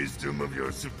question the wisdom of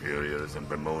your superiors and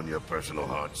bemoan your personal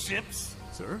hardships?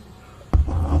 Sir?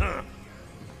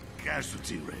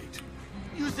 Casualty rate.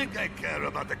 You think I care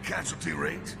about the casualty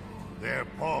rate? They're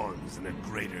pawns in a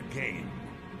greater game.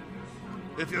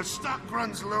 If your stock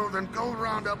runs low, then go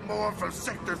round up more for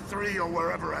Sector 3 or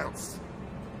wherever else.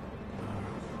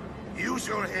 Use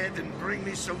your head and bring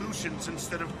me solutions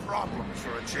instead of problems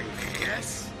for a change,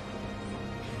 yes?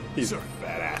 He's a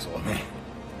fat asshole, man.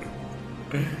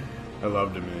 I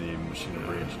loved him in the Machine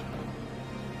Abridged.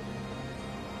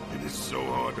 It is so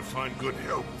hard to find good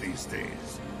help these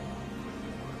days.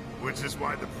 Which is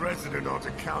why the President ought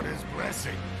to count his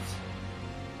blessings.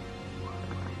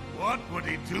 What would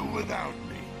he do without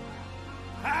me?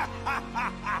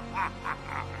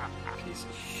 Piece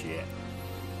of shit.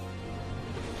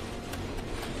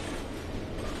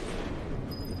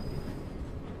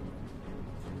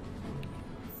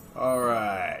 All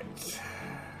right.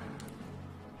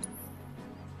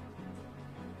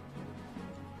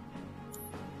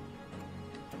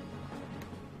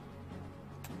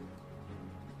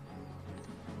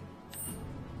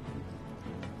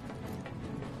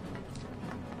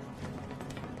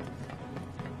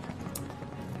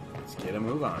 Let's get a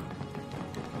move on.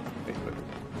 Wait, what's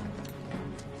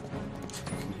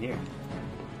in here?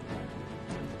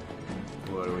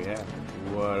 What do we have?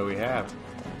 What do we have?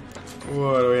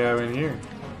 What do we have in here?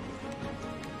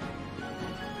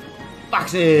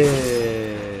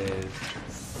 Boxes!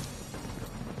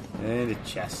 And a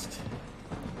chest.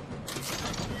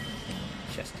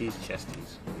 Chesties,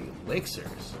 chesties. The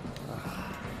elixirs.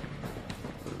 Ah,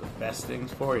 those are the best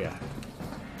things for you.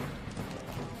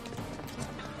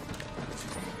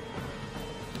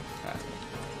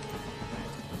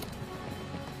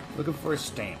 Looking for a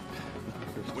stamp.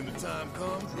 When the time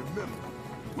comes, remember,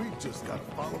 we just gotta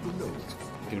follow the nose.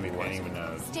 Gonna be waiting even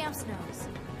nose. Stamp's nose.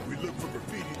 We look for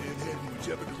graffiti, then head in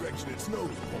whichever direction its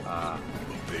nose points. But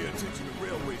pay attention to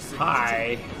railway signals.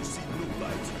 Hi. You see blue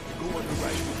lights, go on the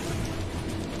right.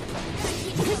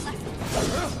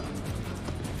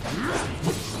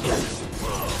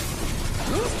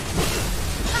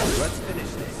 Let's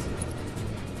finish this.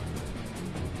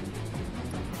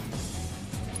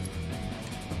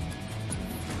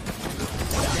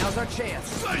 Now's our chance.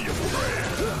 Say your prayer!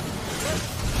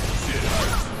 Shit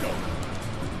hurts, don't it?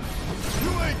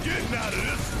 You ain't getting out of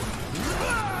this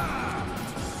one.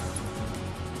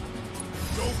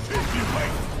 Don't keep me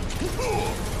waiting.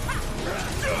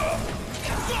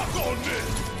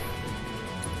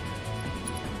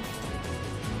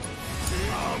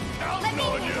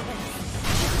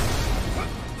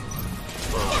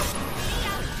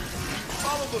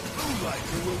 the blue light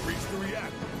and we'll reach the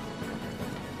reactor.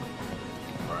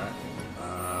 Alright.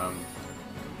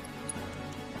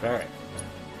 Barrett.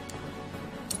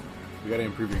 We gotta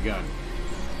improve your gun.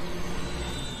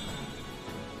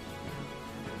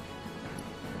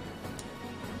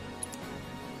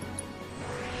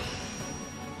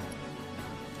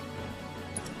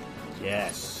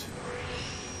 Yes.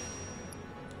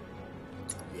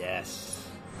 Yes.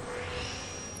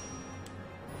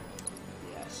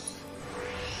 Yes.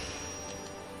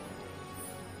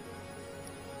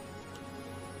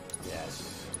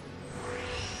 Yes.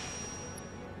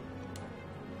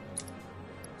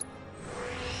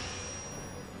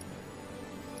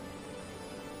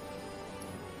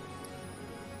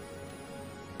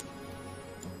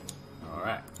 All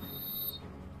right.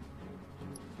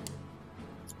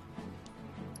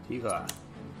 Tiva.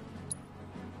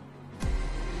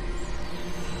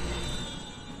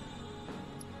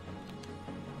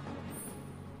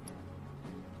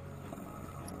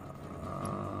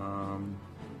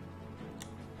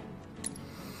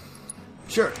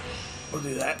 Sure, we'll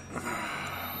do that.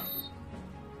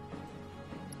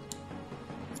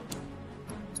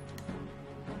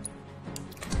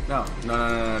 No,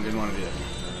 didn't want to do that.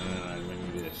 No, I didn't want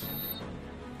to do this.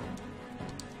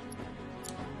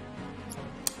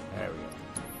 There we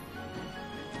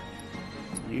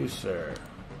go. You, sir.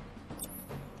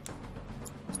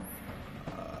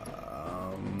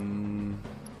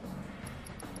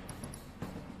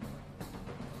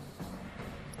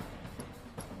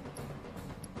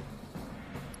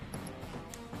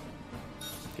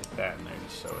 Get that in there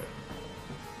so it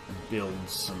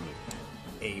builds some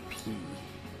AP.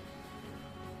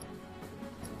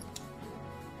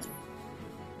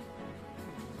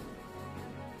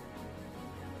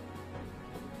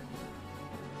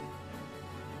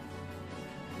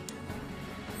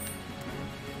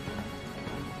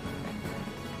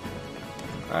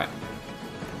 Alright.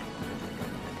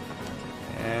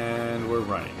 And we're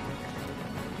running.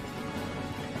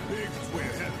 Biggs is way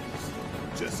ahead of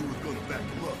us. Jesse was gonna back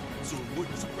him up, so it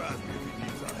wouldn't surprise me if he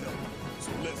needs our help.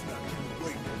 So let's not keep him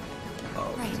waiting.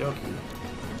 Oh, right. Okay.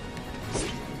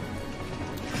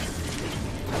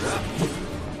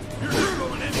 You're not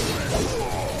going anywhere.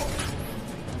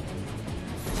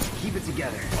 Keep it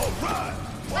together. All right.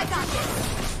 I got this.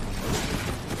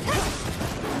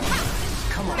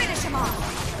 Come on. Finish him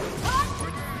off.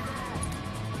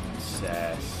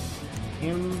 Assess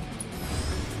him.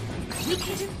 You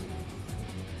can do.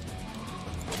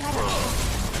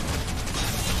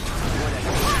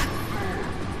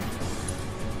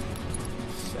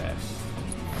 Assess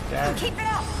that. Keep it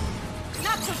up.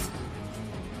 Not so.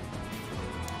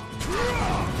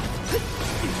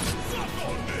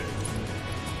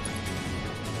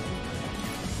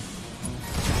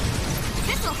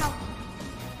 This'll help.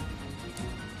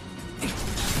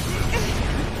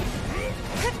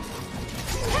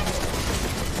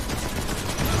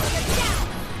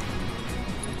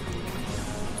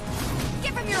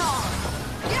 Give him your all.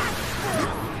 Yeah.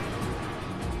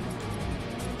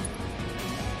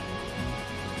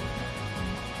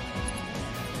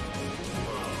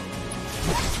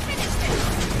 Finish this.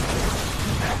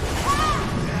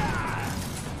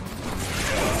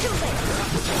 Too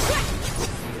late.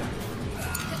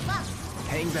 Good luck.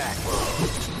 Hang back.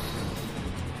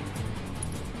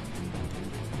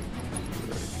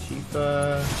 Tifa.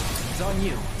 It's on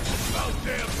you. About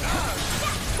damn time.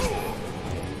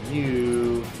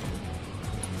 You.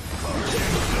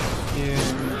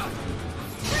 In.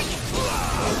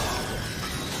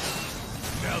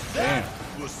 Now that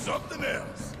was something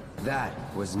else. That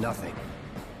was nothing.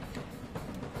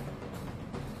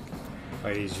 Oh,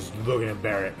 he's just looking at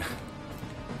Barrett.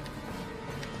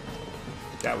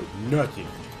 That was nothing.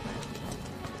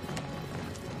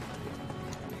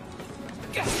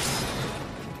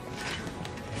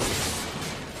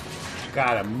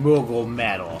 Got a Moogle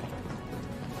medal.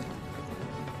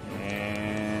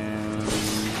 And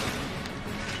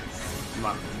come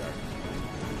on,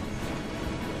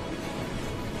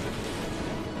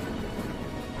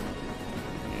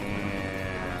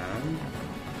 and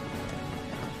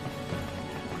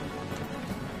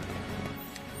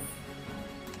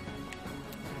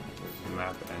this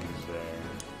map ends there.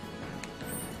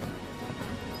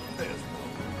 There's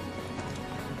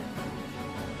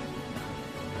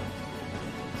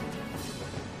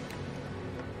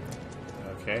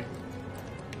Okay.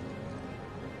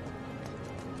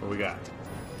 What we got?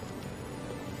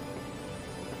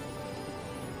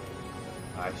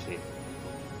 I see.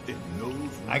 It knows.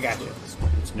 I got you.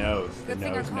 It's nose. Good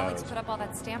thing our colleagues nose. put up all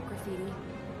that stamp graffiti.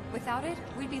 Without it,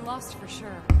 we'd be lost for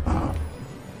sure.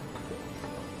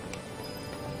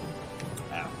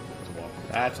 Ow.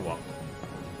 That's a wall.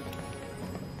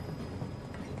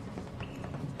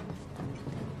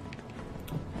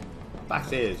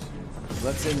 Boxes.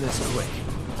 Let's end this quick.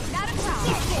 Not a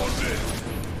problem.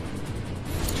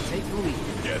 Take the lead.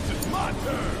 Yes, it's my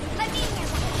turn. Let me in here.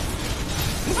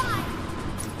 Fine.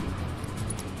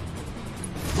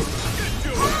 Get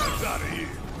your ass out of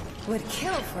here. Would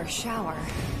kill for a shower.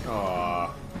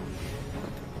 Aww.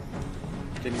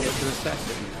 Didn't get to the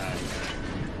second time.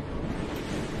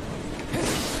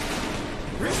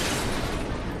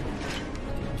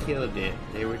 Killed it.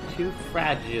 They were too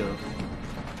fragile.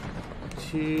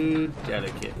 Too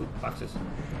delicate. Ooh, boxes.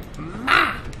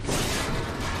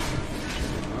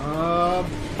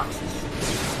 Boxes.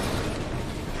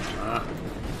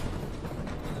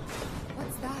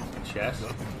 What's that? Chest.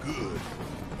 Nothing good.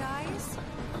 Guys,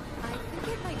 I think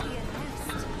it might be a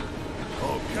nest.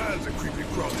 All kinds of creepy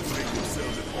crawlies make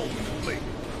themselves at home in the lake.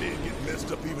 Then get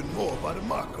messed up even more by the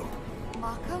Mako.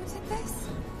 Mako did this?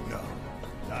 No,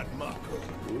 not Mako.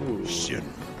 Ooh. Shinra.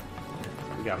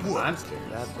 We got What? monsters.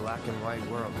 That black and white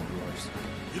world of yours.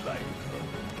 You like it,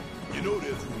 huh? You know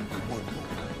there's room for one more.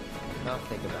 I'll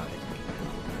think about it.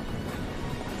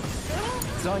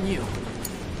 It's on you.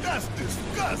 That's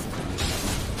disgusting.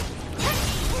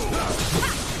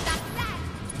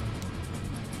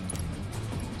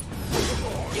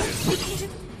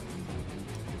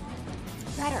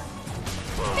 Better.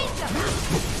 Beat them.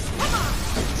 Come on.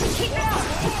 Keep it up.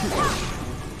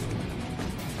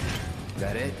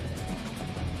 That it?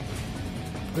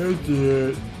 That's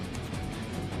it.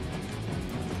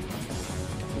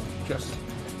 Just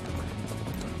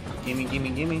gimme, gimme,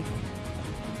 gimme.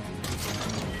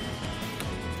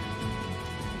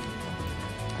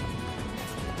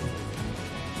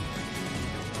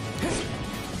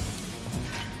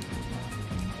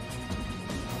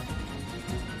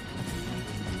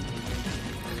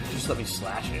 Just let me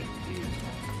slash it, dude.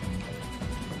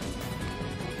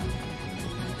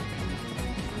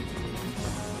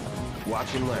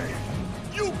 Watch and learn.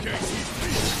 You can't keep me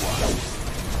quiet.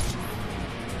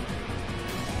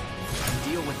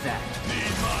 Deal with that.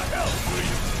 Need my help, will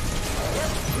you?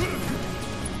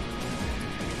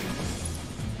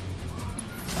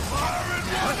 Fire and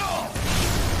run off!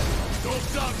 Don't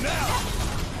stop now!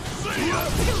 See ya!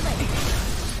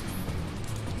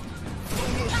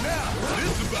 Don't look now!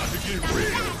 It's about to get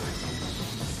real!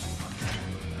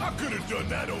 I could have done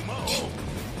that on my own.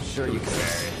 Sure you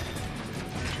could.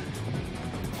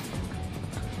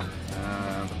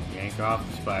 Yank off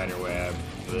the spider web.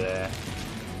 Bleh.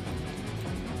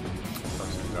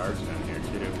 Plus some guards down here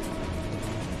too.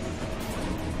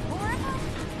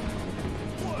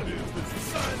 What is this, a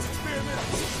science experiment?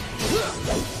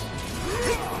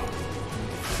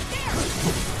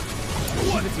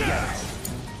 What's that?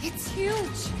 It's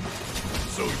huge.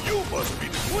 So you must be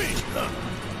the queen, huh?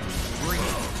 Bring it.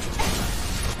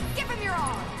 Give him your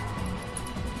arm.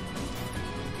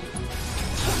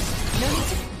 No need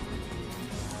to...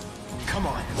 Come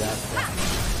on.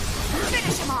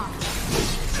 Finish him off.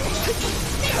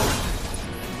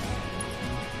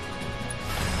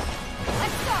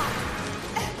 Let's go.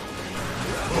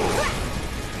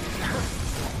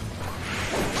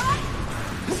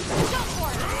 Go for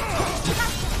it.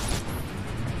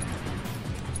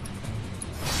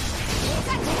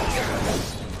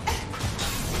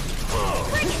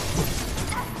 Bring it.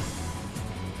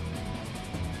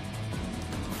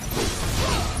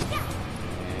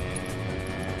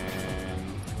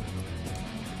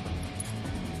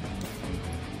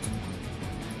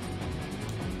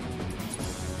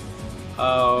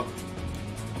 Oh.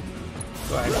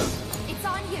 Go ahead. It's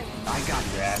on you. I got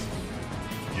that.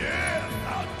 Yeah,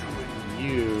 I'll do it.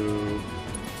 You.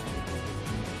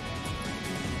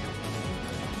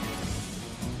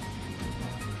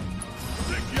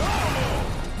 Take your arm off.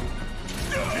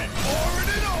 Keep pouring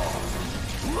it on.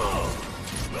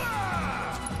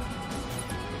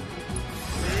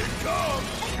 Here it comes.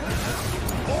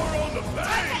 Pour on the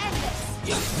bang.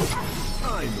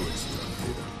 I know it's not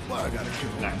good. Why I gotta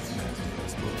kill Nice.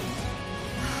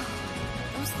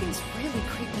 Those things really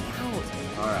creep me out.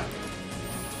 Alright.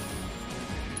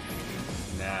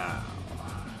 Now.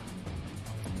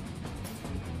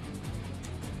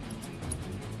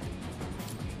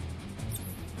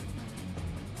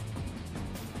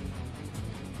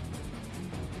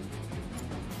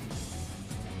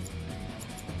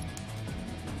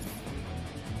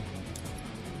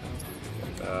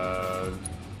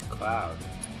 Cloud.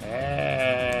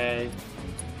 Hey!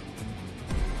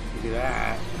 Look at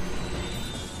that.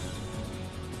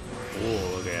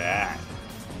 Oh, look at that.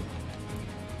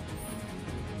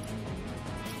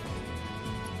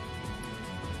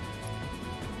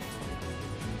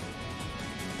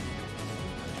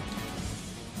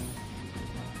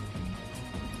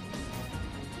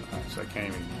 so I can't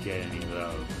even get any of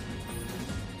those.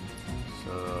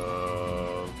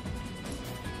 So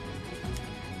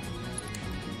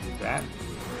that.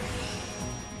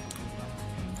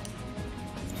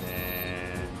 And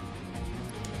then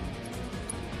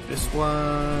this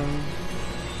one.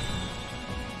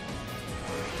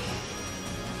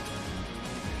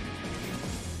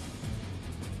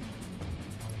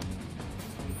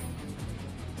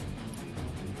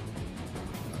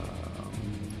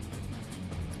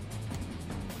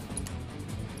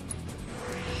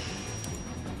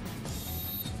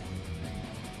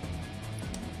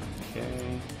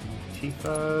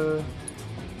 Tifa.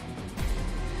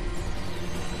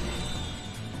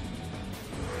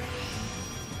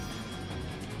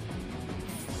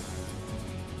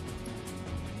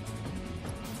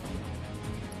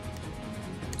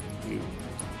 You.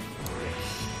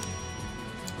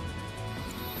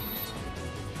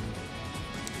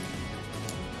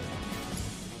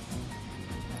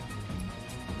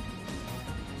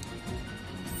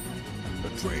 The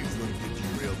train's gonna get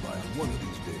derailed by one of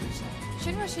these days.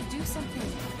 Shinra should do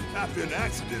something. After an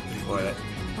accident, Boy, that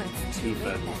When it's too Tifa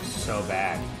late. looks so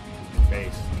bad.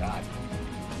 Face, God.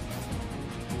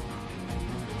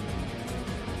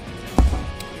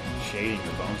 Shading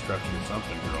your bone structure or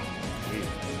something, girl. Jeez.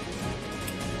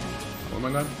 Where am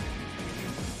I going?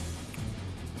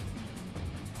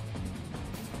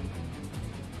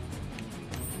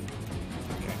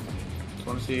 Okay. Just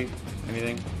want to see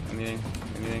anything?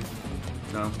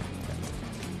 No.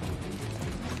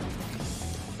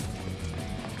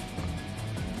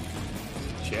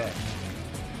 Check.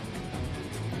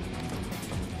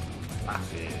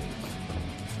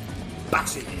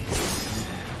 Boxes.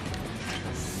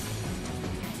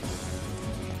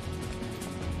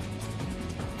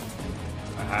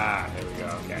 Aha, there we go,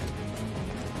 okay.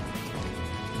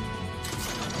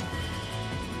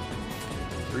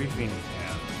 3 Phoenix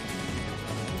now.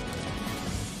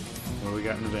 What do we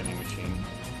got in the vending machine?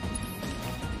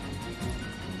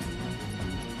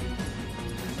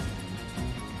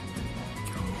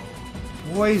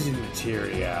 Poison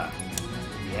materia.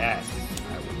 Yes,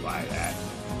 I would buy that.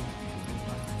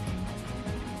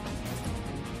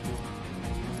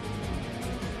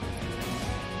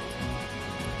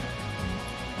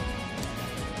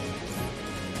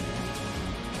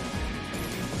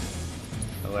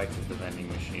 I like the vending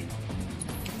machine.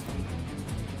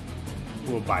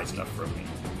 Who will buy stuff from me?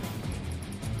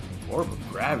 Orb of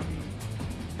gravity.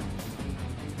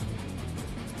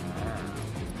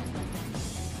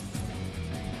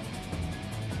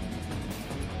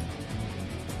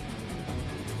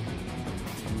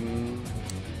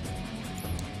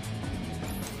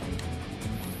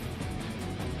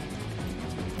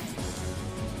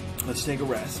 Let's take a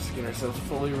rest, get ourselves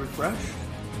fully refreshed.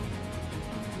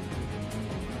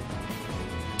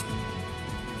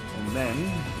 And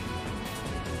then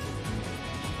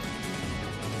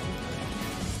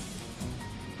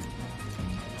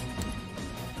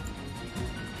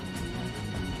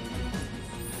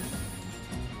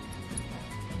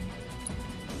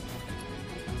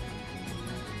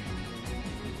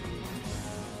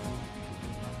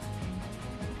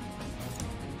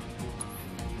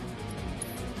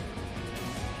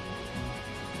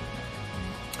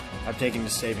I've taken to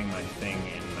saving my thing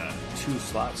in 2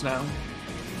 slots now,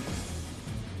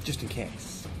 just in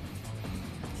case.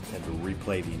 Just had to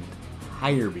replay the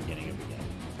entire beginning of the game.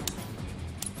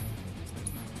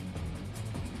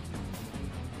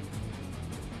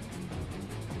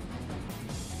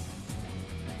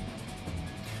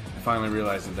 I finally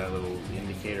realized that that little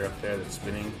indicator up there that's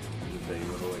spinning, the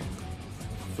little like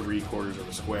 3/4 of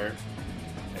a square,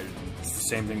 it's the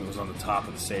same thing that was on the top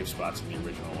of the save spots in the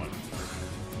original one.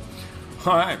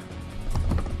 Alright,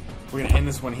 we're going to end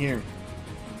this one here.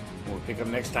 We'll pick up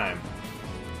next time.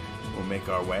 We'll make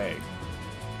our way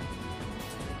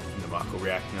into Mako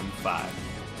Reactor number 5.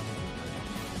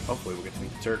 Hopefully we'll get to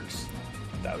meet the Turks.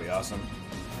 That would be awesome.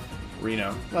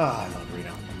 Reno. Oh, I love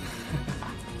Reno.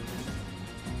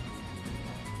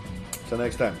 Till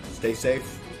next time, stay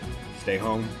safe, stay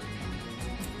home,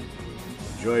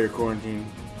 enjoy your quarantine,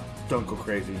 don't go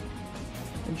crazy,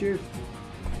 and cheers.